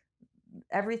strengths,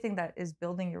 everything that is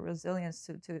building your resilience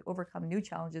to overcome new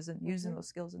challenges and using those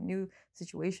skills in new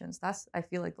situations. That's, I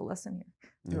feel like, the lesson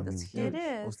here. That's huge. It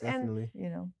is. Most definitely.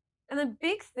 And the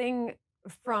big thing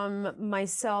from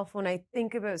myself when I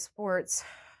think about sports,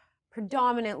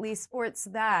 predominantly sports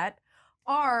that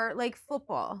are like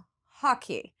football,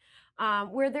 hockey,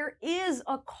 where there is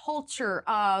a culture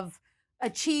of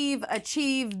achieve,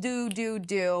 do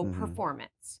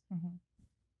performance.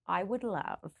 I would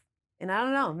love, and I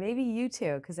don't know, maybe you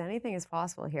too, because anything is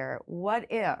possible here. What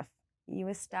if we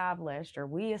established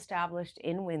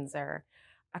in Windsor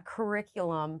a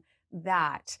curriculum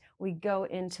that we go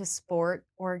into sport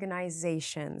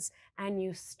organizations and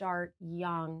you start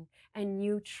young and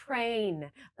you train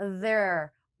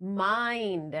their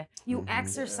mind. You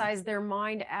exercise their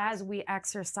mind as we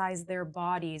exercise their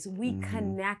bodies. We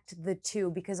connect the two,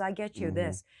 because I get you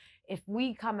this. If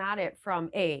we come at it from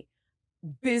a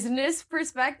business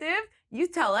perspective, you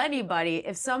tell anybody,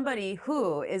 if somebody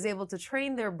who is able to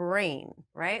train their brain,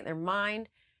 right, their mind,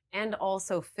 and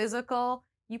also physical,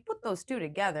 you put those two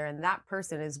together and that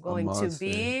person is going to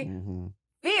be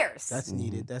fierce. That's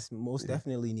needed. That's most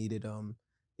definitely needed.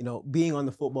 Being on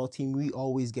the football team, we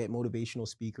always get motivational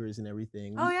speakers and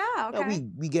everything.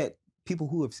 We get people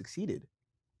who have succeeded.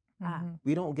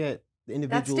 We don't get the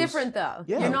individuals. That's different though.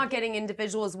 Yeah. You're not getting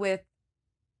individuals with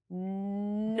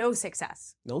no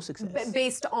success. No success.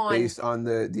 Based on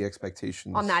the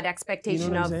expectations. On that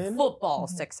expectation of football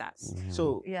success.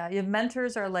 So your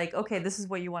mentors are like, okay, this is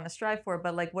what you want to strive for,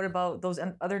 but like, what about those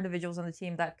other individuals on the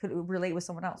team that could relate with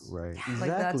someone else? Right.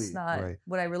 Like that's not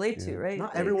what I relate to, right?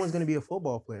 Not everyone's going to be a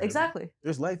football player. Exactly.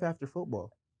 There's life after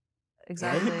football.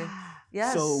 Exactly.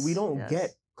 Yes. So we don't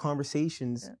get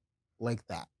conversations like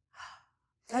that.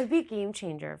 That'd be a game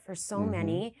changer for so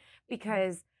many,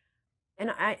 because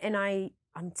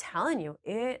I'm telling you,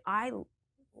 I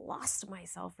lost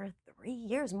myself for 3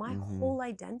 years. My whole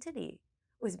identity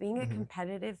was being a Mhm.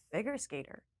 competitive figure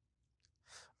skater.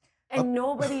 And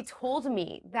nobody told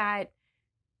me that,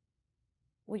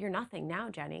 well, you're nothing now,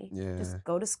 Jenny. Yeah. Just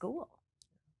go to school.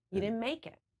 You Yeah. didn't make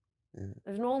it. Yeah.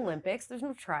 There's no Olympics. There's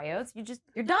no tryouts.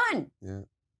 You're done. Yeah.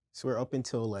 So we're up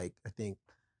until like, I think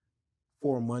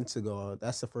 4 months ago,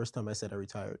 that's the first time I said I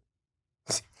retired.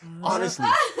 Honestly.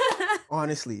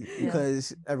 Honestly, Yeah.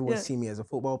 because everyone's Yeah. seen me as a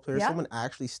football player. Yeah. Someone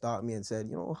actually stopped me and said,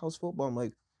 you know, how's football? I'm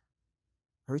like,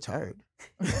 I retired.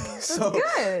 That's So,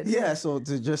 good. yeah, so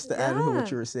to add to Yeah.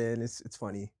 what you were saying, it's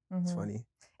funny. It's Mhm. funny.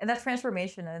 And that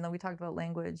transformation, and then we talked about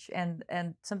language, and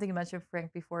something you mentioned,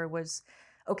 Frank, before was,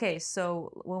 okay,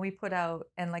 so when we put out,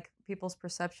 and like people's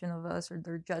perception of us or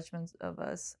their judgments of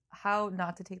us, how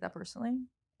not to take that personally,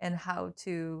 and how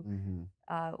to, Mm-hmm.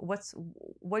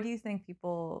 what do you think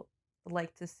people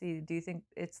like to see? Do you think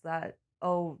it's that,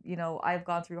 oh, you know, I've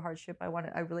gone through hardship, I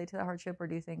relate to that hardship, or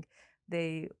do you think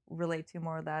they relate to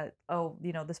more that, oh,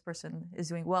 you know, this person is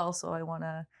doing well, so I want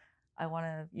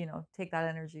to, you know, take that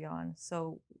energy on?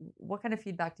 So what kind of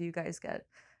feedback do you guys get?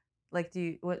 Like,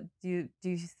 do you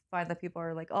find that people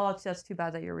are like, oh, that's too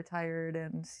bad that you're retired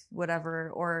and whatever,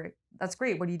 or that's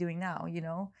great, what are you doing now, you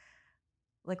know?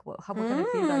 Like, what kind of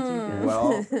feedback do you get?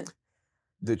 Well,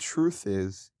 the truth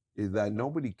is that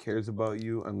nobody cares about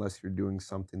you unless you're doing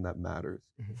something that matters.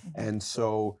 Mhm. And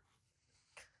so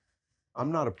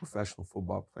I'm not a professional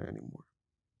football player anymore.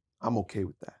 I'm okay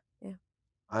with that. Yeah.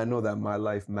 I know that my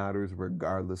life matters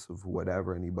regardless of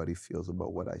whatever anybody feels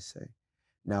about what I say.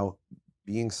 Now,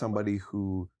 being somebody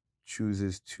who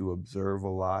chooses to observe a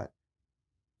lot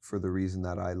for the reason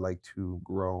that I like to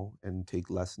grow and take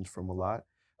lessons from a lot,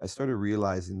 I started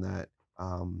realizing that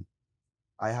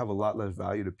I have a lot less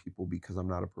value to people because I'm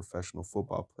not a professional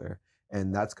football player.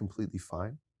 And that's completely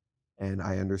fine. And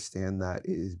I understand that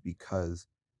it is because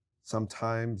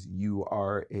sometimes you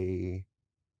are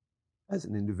as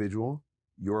an individual,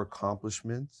 your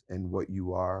accomplishments and what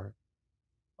you are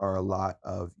a lot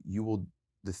of,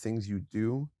 the things you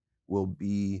do will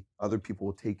be, other people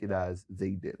will take it as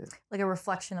they did it. Like a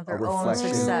reflection of their reflection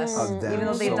own success, of them. even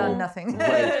though they've So- done nothing. Right.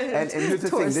 And here's the thing,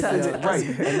 Towards this that. isn't right.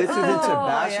 And this isn't to Oh,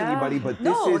 bash yeah. anybody, but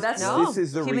No, this that's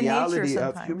is the human nature reality of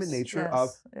sometimes. human nature Yes,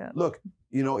 of, yeah. look,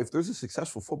 you know, if there's a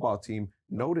successful football team,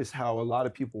 notice how a lot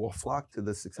of people will flock to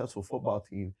the successful football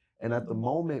team. And at the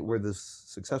moment where the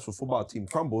successful football team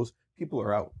crumbles, people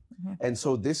are out. Mhm. And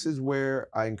so this is where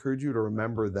I encourage you to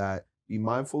remember that be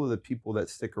mindful of the people that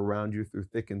stick around you through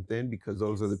thick and thin, because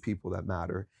those are the people that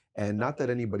matter. And not that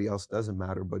anybody else doesn't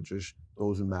matter, but just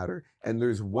those who matter. And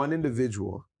there's one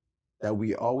individual that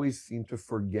we always seem to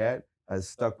forget has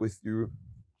stuck with you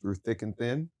through thick and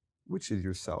thin, which is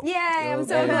yourself. Yay, I'm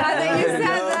so And- glad that you said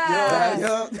that.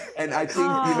 Yeah. And I think,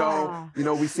 Ah. you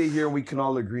know, we sit here and we can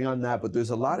all agree on that, but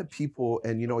there's a lot of people,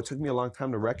 and, you know, it took me a long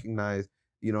time to recognize,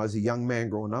 you know, as a young man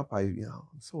growing up, I'm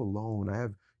so alone. I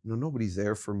have, nobody's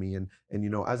there for me. And, you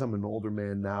know, as I'm an older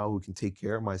man now who can take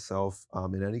care of myself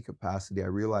in any capacity, I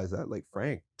realize that, like,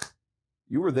 Frank,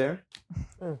 you were there.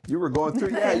 You were going through,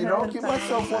 give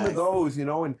myself one of those,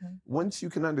 and once you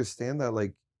can understand that,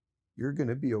 like, you're going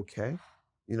to be okay,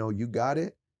 you got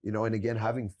it, and again,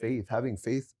 having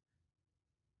faith,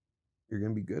 you're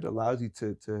going to be good, allows you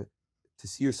to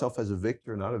see yourself as a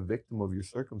victor, not a victim of your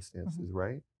circumstances,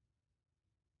 right?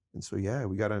 And so, yeah,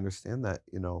 we got to understand that,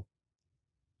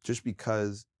 just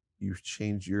because you've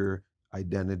changed your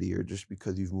identity, or just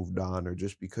because you've moved on, or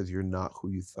just because you're not who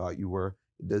you thought you were,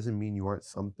 it doesn't mean you aren't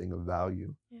something of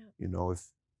value. Yeah.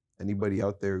 If anybody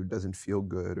out there who doesn't feel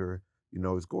good, or,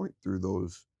 is going through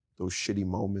those shitty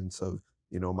moments of,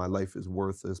 my life is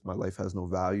worthless, my life has no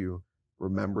value,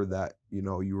 remember that, you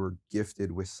were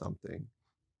gifted with something.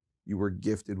 You were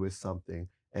gifted with something.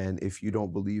 And if you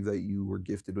don't believe that you were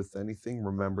gifted with anything,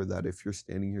 remember that if you're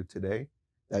standing here today,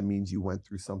 that means you went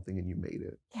through something and you made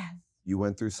it. Yes. You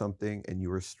went through something and you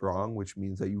were strong, which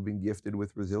means that you've been gifted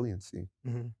with resiliency.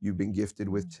 Mm-hmm. You've been gifted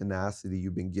with tenacity.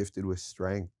 You've been gifted with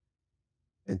strength.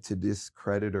 And to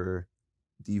discredit or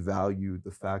devalue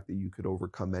the fact that you could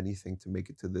overcome anything to make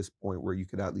it to this point where you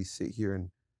could at least sit here and,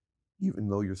 even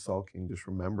though you're sulking, just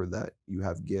remember that you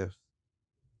have gifts.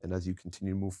 And as you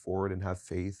continue to move forward and have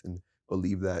faith and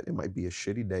believe that it might be a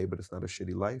shitty day, but it's not a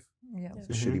shitty life. Yeah, It's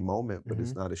a shitty moment, but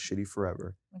it's not a shitty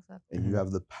forever. exactly. And you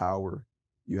have the power.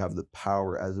 You have the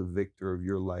power as a victor of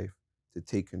your life to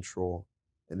take control.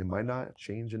 And it might not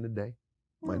change in a day,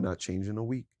 might not change in a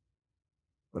week.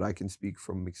 But I can speak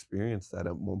from experience that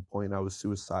at one point I was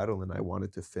suicidal and I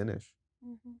wanted to finish.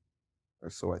 Or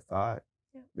so I thought.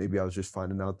 Yeah. Maybe I was just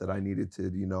finding out that I needed to,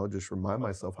 just remind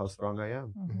myself how strong I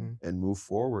am and move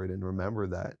forward and remember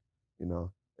that,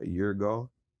 a year ago,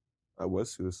 I was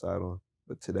suicidal.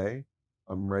 But today,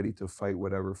 I'm ready to fight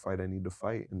whatever fight I need to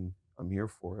fight, and I'm here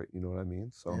for it. You know what I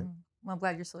mean? So Well, I'm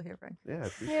glad you're still here, Frank. yeah, I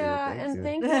appreciate Yeah, it. and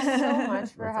Thank you. thank you so much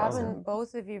for No having problem.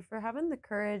 both of you, for having the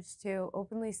courage to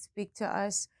openly speak to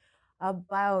us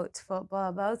about football,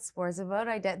 about sports, about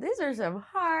identity. These are some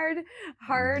hard.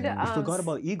 Mhm. We forgot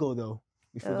about ego, though.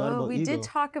 We forgot about we ego. did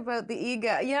talk about the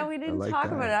ego. Yeah, we didn't like talk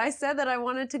about it. that. I said that I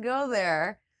wanted to go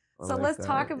there. I So like let's that,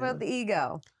 talk about the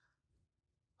ego.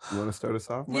 You want to start us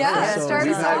off? Yeah, Marcel? start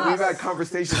we've us had, off. We've had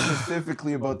conversations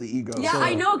specifically about the ego. Yeah, so-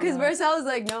 I know, because Marcel is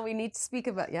like, no, we need to speak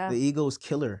about, The ego is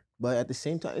killer, but at the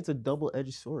same time, it's a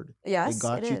double-edged sword. Yes, it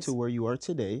got you is. to where you are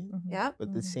today, Yeah. but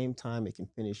at the same time, it can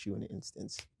finish you in an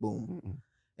instance. Boom. Mm-mm.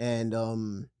 And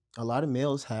a lot of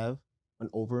males have an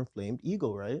overinflamed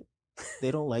ego, right?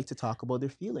 They don't like to talk about their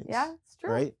feelings. Yeah, it's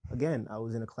true. Right? Again, I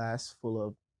was in a class full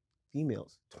of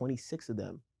females, 26 of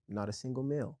them, not a single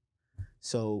male.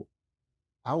 So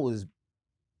I was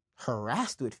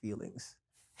harassed with feelings.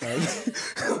 Right?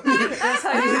 That's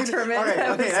how you determine. All right,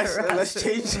 that okay, was let's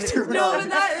change the harassment. terminology.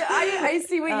 No, but I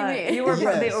see what you mean. You were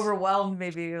they Yes. overwhelmed,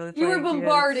 maybe. with, You were like,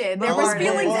 bombarded. There was bombarded.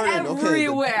 feelings Bombarded, okay, the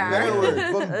everywhere. better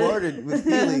word, bombarded with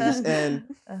feelings.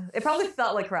 And It probably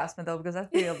felt like harassment though, because that's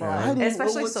pretty a I lot, didn't know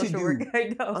especially what to social do. work.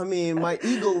 I know. I mean, my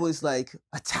ego was like,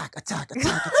 attack, attack,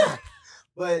 attack, attack.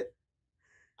 But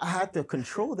I had to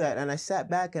control that. And I sat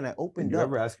back and I And opened you up.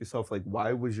 ever ask yourself, like,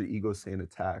 why was your ego saying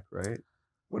attack, right?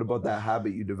 What about that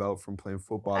habit you developed from playing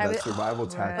football, I that would- survival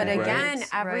Right. tactic, But right? again, Right.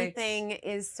 everything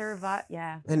is survive.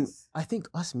 Yeah. And I think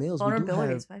us males, we do Vulnerability,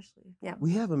 have, especially. Yeah.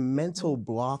 we have a mental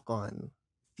block on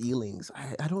feelings.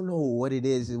 I don't know what it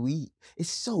is. It's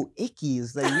so icky.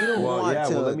 It's like we don't Well, want yeah,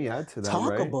 to well, let me add to that,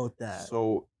 talk right? about that.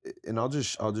 So, and I'll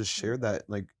just share that,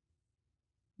 like,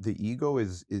 the ego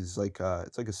is like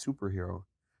it's like a superhero.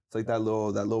 It's like that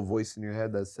little voice in your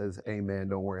head that says, "Hey, man,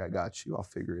 don't worry, I got you. I'll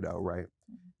figure it out," right?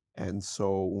 And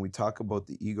so when we talk about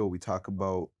the ego, we talk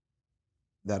about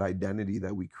that identity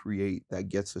that we create that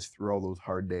gets us through all those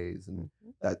hard days, and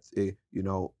that's it. You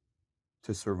know,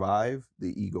 to survive,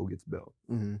 the ego gets built.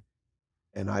 Mhm.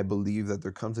 And I believe that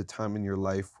there comes a time in your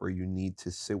life where you need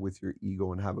to sit with your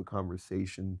ego and have a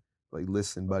conversation. Like,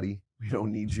 listen, buddy, we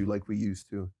don't need you like we used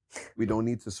to. We don't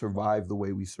need to survive the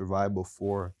way we survived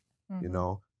before. You Mhm.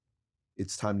 know,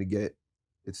 it's time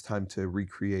to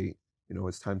recreate. You know,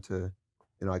 it's time to,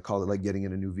 I call it like getting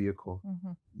in a new vehicle.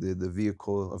 Mhm. The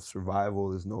vehicle of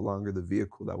survival is no longer the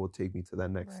vehicle that will take me to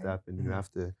that next Right. step. And you Mhm.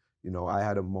 have to, I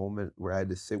had a moment where I had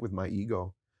to sit with my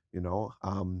ego,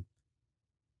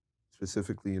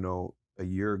 specifically, a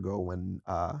year ago when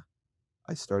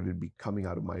I started coming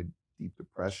out of my deep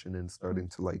depression and starting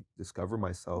to like discover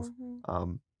myself.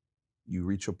 Mhm. You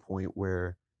reach a point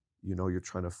where, you're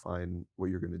trying to find what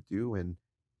you're going to do. And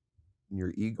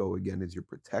your ego, again, is your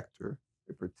protector.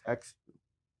 It protects you.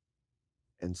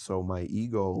 And so my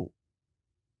ego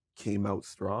came out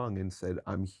strong and said,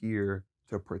 I'm here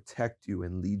to protect you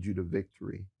and lead you to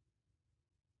victory.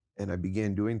 And I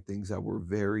began doing things that were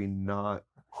very not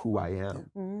who I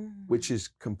am, Mm. which is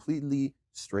completely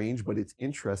strange, but it's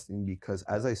interesting because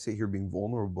as I sit here being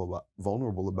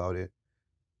vulnerable about it,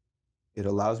 it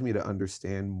allows me to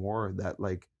understand more that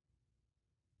like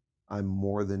I'm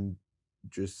more than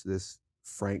just this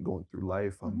Frank going through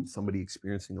life. I'm somebody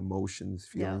experiencing emotions,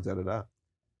 feelings, da da da.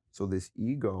 So this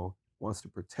ego wants to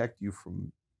protect you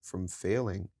from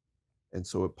failing, and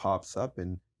so it pops up.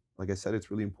 And like I said, it's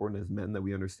really important as men that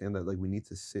we understand that like we need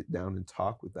to sit down and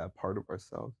talk with that part of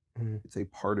ourselves. Mhm. It's a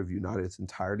part of you, not its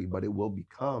entirety, but it will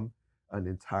become an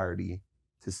entirety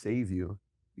to save you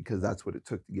because that's what it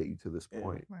took to get you to this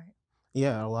point. Right.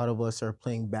 Yeah, a lot of us are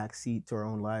playing backseat to our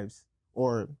own lives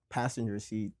or passenger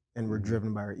seat, and we're Mhm.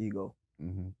 driven by our ego.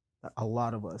 Mm-hmm. A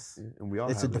lot of us. Yeah, and we all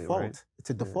It's a have it, default. right? It's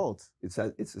a default. It's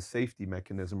a safety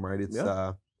mechanism, right? It's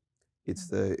Yeah. it's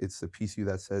the piece of you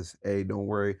that says, hey, don't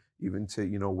worry, even to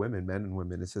women, men and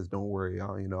women, it says, don't worry,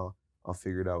 I'll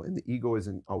figure it out. And the ego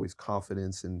isn't always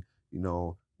confidence and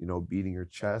beating your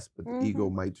chest, but the ego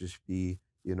might just be,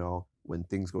 when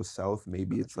things go south,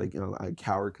 maybe it's like, I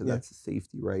cower because Yeah. that's a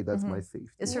safety, right? That's my safety.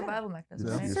 It's survival mechanism.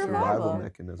 It's Right? your Survival. survival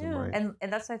mechanism, Yeah. right?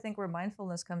 And that's I think where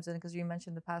mindfulness comes in, because you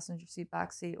mentioned the passenger seat,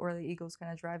 back seat, or the ego's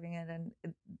kind of driving it,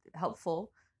 and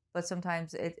helpful, but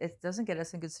sometimes it doesn't get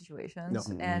us in good situations.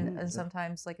 No. And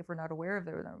sometimes, like, if we're not aware of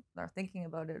it, we're not thinking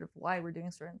about it, of why we're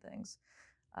doing certain things,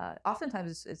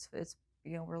 oftentimes it's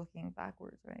we're looking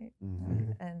backwards, right?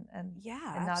 Mhm. And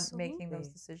Yeah, and not making those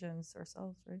absolutely. decisions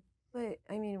ourselves, right? But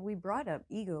I mean, we brought up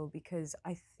ego because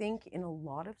I think in a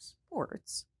lot of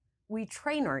sports, we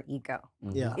train our ego.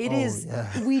 Yeah. It Oh, is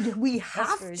yeah. we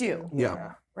have very to, true.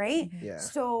 Yeah. right? Yeah.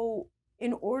 So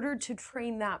in order to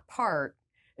train that part,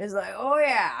 It's like, oh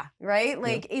yeah, right?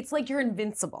 Like it's like you're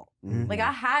invincible. Like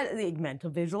I had the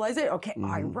mental visualization. Okay,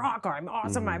 I rock. I'm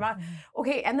awesome.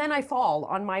 Okay, and then I fall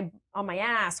on my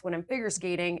ass when I'm figure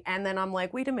skating, and then I'm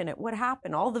like, wait a minute, what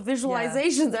happened? All the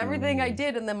visualizations, everything I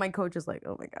did, and then my coach is like,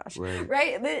 oh my gosh,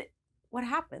 right? What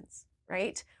happens,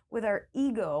 right, with our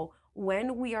ego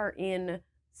when we are in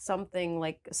something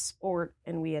like a sport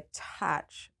and we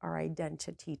attach our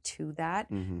identity to that?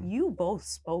 You both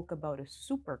spoke about a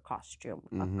super costume,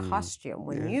 a costume.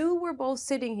 When you were both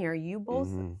sitting here, you both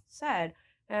said,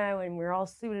 when we're all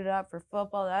suited up for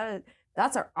football,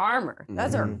 that's our armor,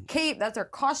 that's our cape, that's our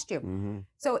costume.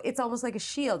 So it's almost like a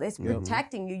shield. It's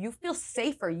protecting you. You feel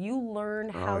safer. You learn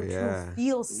how to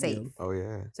feel safe.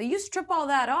 So you strip all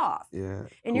that off,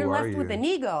 and you're left with an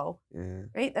ego,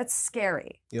 right? That's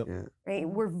scary, right?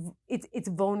 It's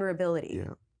vulnerability.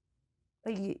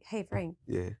 But hey, Frank,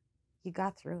 you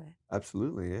got through it.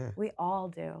 Absolutely, We all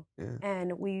do.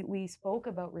 And we spoke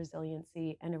about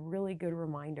resiliency, and a really good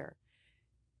reminder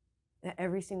that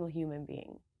every single human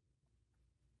being,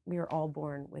 we are all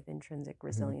born with intrinsic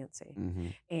resiliency.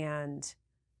 And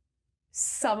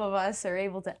some of us are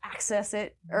able to access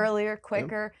it earlier,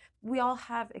 quicker. We all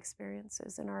have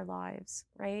experiences in our lives,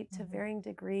 right? To varying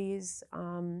degrees.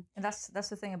 And that's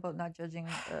the thing about not judging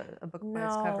a book by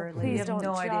its No, cover. Like, please you have don't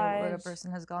no idea what a judge.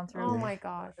 person has gone through. Oh my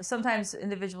gosh. Sometimes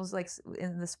individuals, like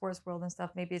in the sports world and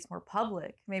stuff, maybe it's more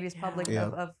public. Maybe it's public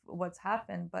of what's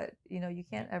happened, but you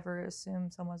can't ever assume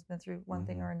someone's been through one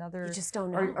thing or another. You just don't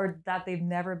know. Or that they've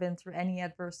never been through any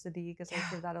adversity, because I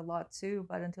hear that a lot too.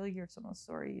 But until you hear someone's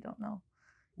story, you don't know.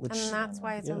 And that's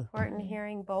why it's important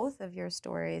hearing both of your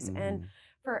stories. And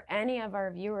for any of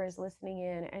our viewers listening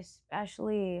in,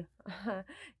 especially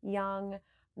young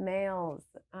males,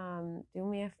 do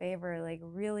me a favor, like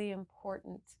really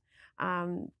important.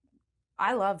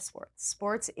 I love sports.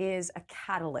 Sports is a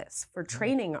catalyst for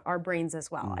training our brains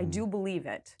as well. I do believe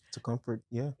it. It's a comfort,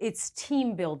 It's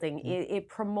team building. It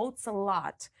promotes a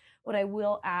lot. What I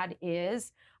will add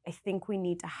is I think we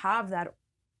need to have that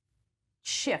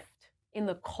shift in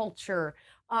the culture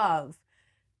of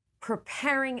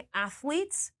preparing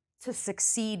athletes to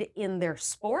succeed in their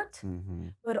sport,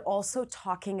 but also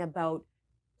talking about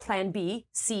plan B,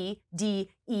 C, D,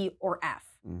 E, or F.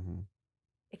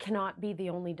 It cannot be the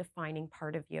only defining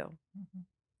part of you.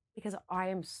 Because I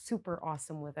am super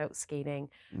awesome without skating,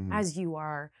 as you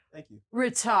are. Thank you.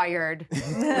 Retired,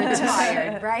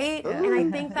 right? And I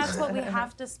think that's what we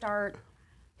have to start.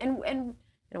 And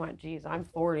you know what, geez, I'm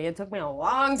 40. It took me a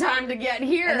long time to get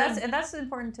here. And that's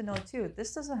important to know too.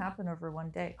 This doesn't happen over one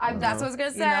day. That's what I was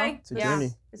gonna say. It's a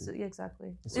journey.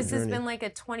 Exactly. This has been like a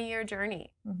 20-year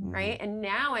journey, right? And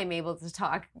now I'm able to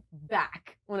talk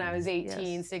back when I was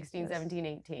 18, 16, 17,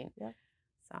 18.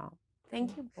 So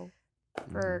thank you both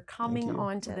for coming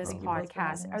on to this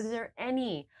podcast. Are there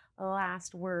any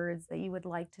last words that you would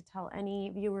like to tell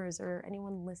any viewers or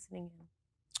anyone listening in?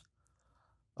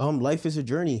 Life is a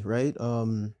journey, right?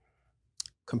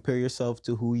 Compare yourself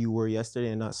to who you were yesterday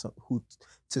and not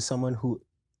to someone who,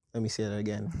 let me say that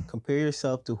again. Compare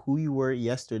yourself to who you were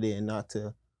yesterday and not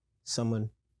to someone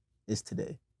is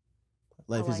today.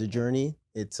 Life is a journey.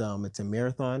 It's a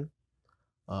marathon.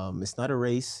 It's not a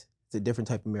race. It's a different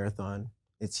type of marathon.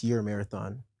 It's your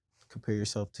marathon. Compare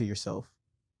yourself to yourself.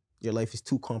 Your life is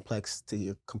too complex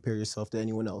to compare yourself to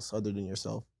anyone else other than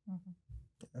yourself.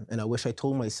 And I wish I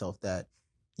told myself that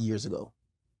years ago.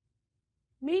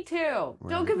 Me too.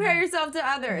 Don't compare yourself to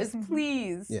others,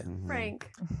 please. Frank.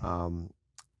 I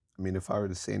mean, if I were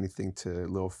to say anything to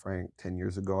little Frank 10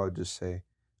 years ago, I'd just say,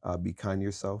 be kind to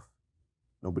yourself.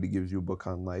 Nobody gives you a book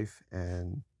on life,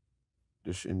 and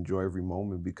just enjoy every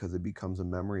moment because it becomes a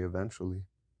memory eventually.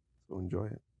 So enjoy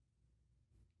it.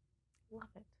 Love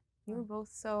it. You were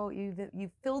both you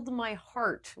filled my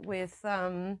heart with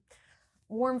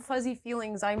warm, fuzzy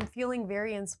feelings. I'm feeling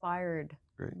very inspired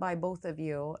by both of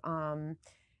you.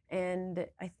 And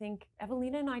I think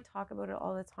Ewelina and I talk about it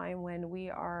all the time when we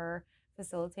are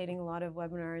facilitating a lot of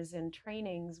webinars and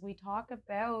trainings. We talk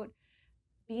about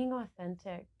being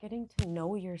authentic, getting to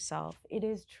know yourself. It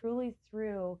is truly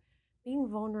through being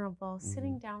vulnerable,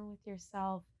 sitting down with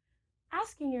yourself,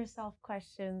 asking yourself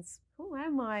questions. Who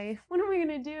am I? What am I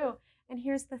going to do? And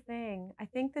here's the thing. I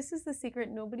think this is the secret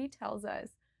nobody tells us.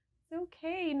 It's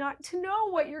okay not to know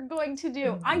what you're going to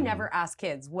do. I never ask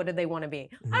kids, what do they want to be?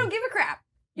 I don't give a crap.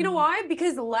 You know why?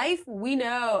 Because life, we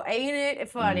know, ain't it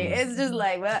funny? It's just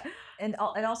like that. And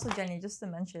also, Jenny, just to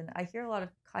mention, I hear a lot of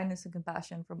kindness and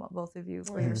compassion from both of you,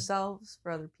 for yourselves, for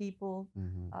other people.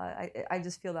 I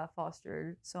just feel that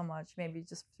fostered so much, maybe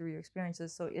just through your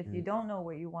experiences. So if you don't know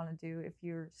what you want to do, if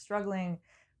you're struggling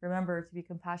remember to be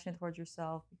compassionate towards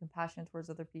yourself, be compassionate towards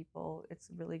other people. It's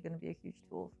really going to be a huge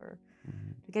tool for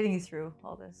getting you through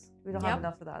all this. We don't have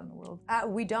enough of that in the world.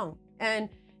 We don't. And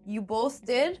you both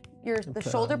did the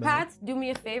shoulder pats. Do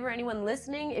me a favor, anyone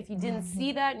listening, if you didn't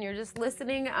see that and you're just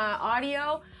listening,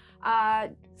 audio,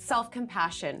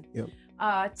 self-compassion,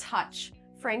 touch.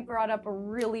 Frank brought up a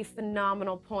really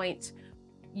phenomenal point.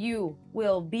 You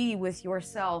will be with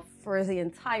yourself for the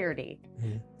entirety.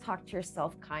 Talk to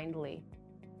yourself kindly.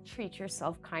 Treat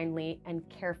yourself kindly and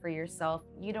care for yourself.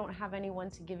 You don't have anyone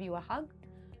to give you a hug?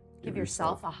 Give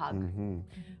yourself a hug.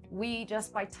 We,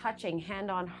 just by touching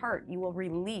hand on heart, you will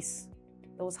release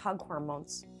those hug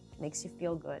hormones. Makes you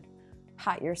feel good.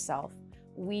 Pat yourself.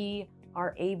 We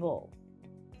are able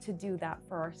to do that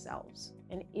for ourselves.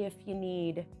 And if you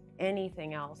need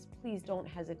anything else, please don't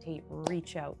hesitate.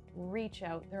 Reach out. Reach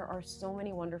out. There are so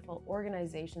many wonderful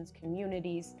organizations,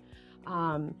 communities,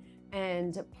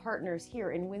 and partners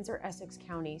here in Windsor-Essex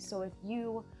County. So if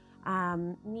you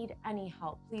need any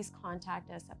help, please contact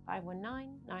us at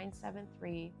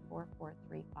 519-973-4435.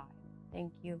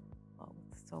 Thank you both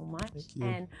so much. Thank you.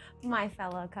 And my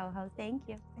fellow co-host, thank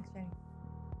you. Thanks, Jenny.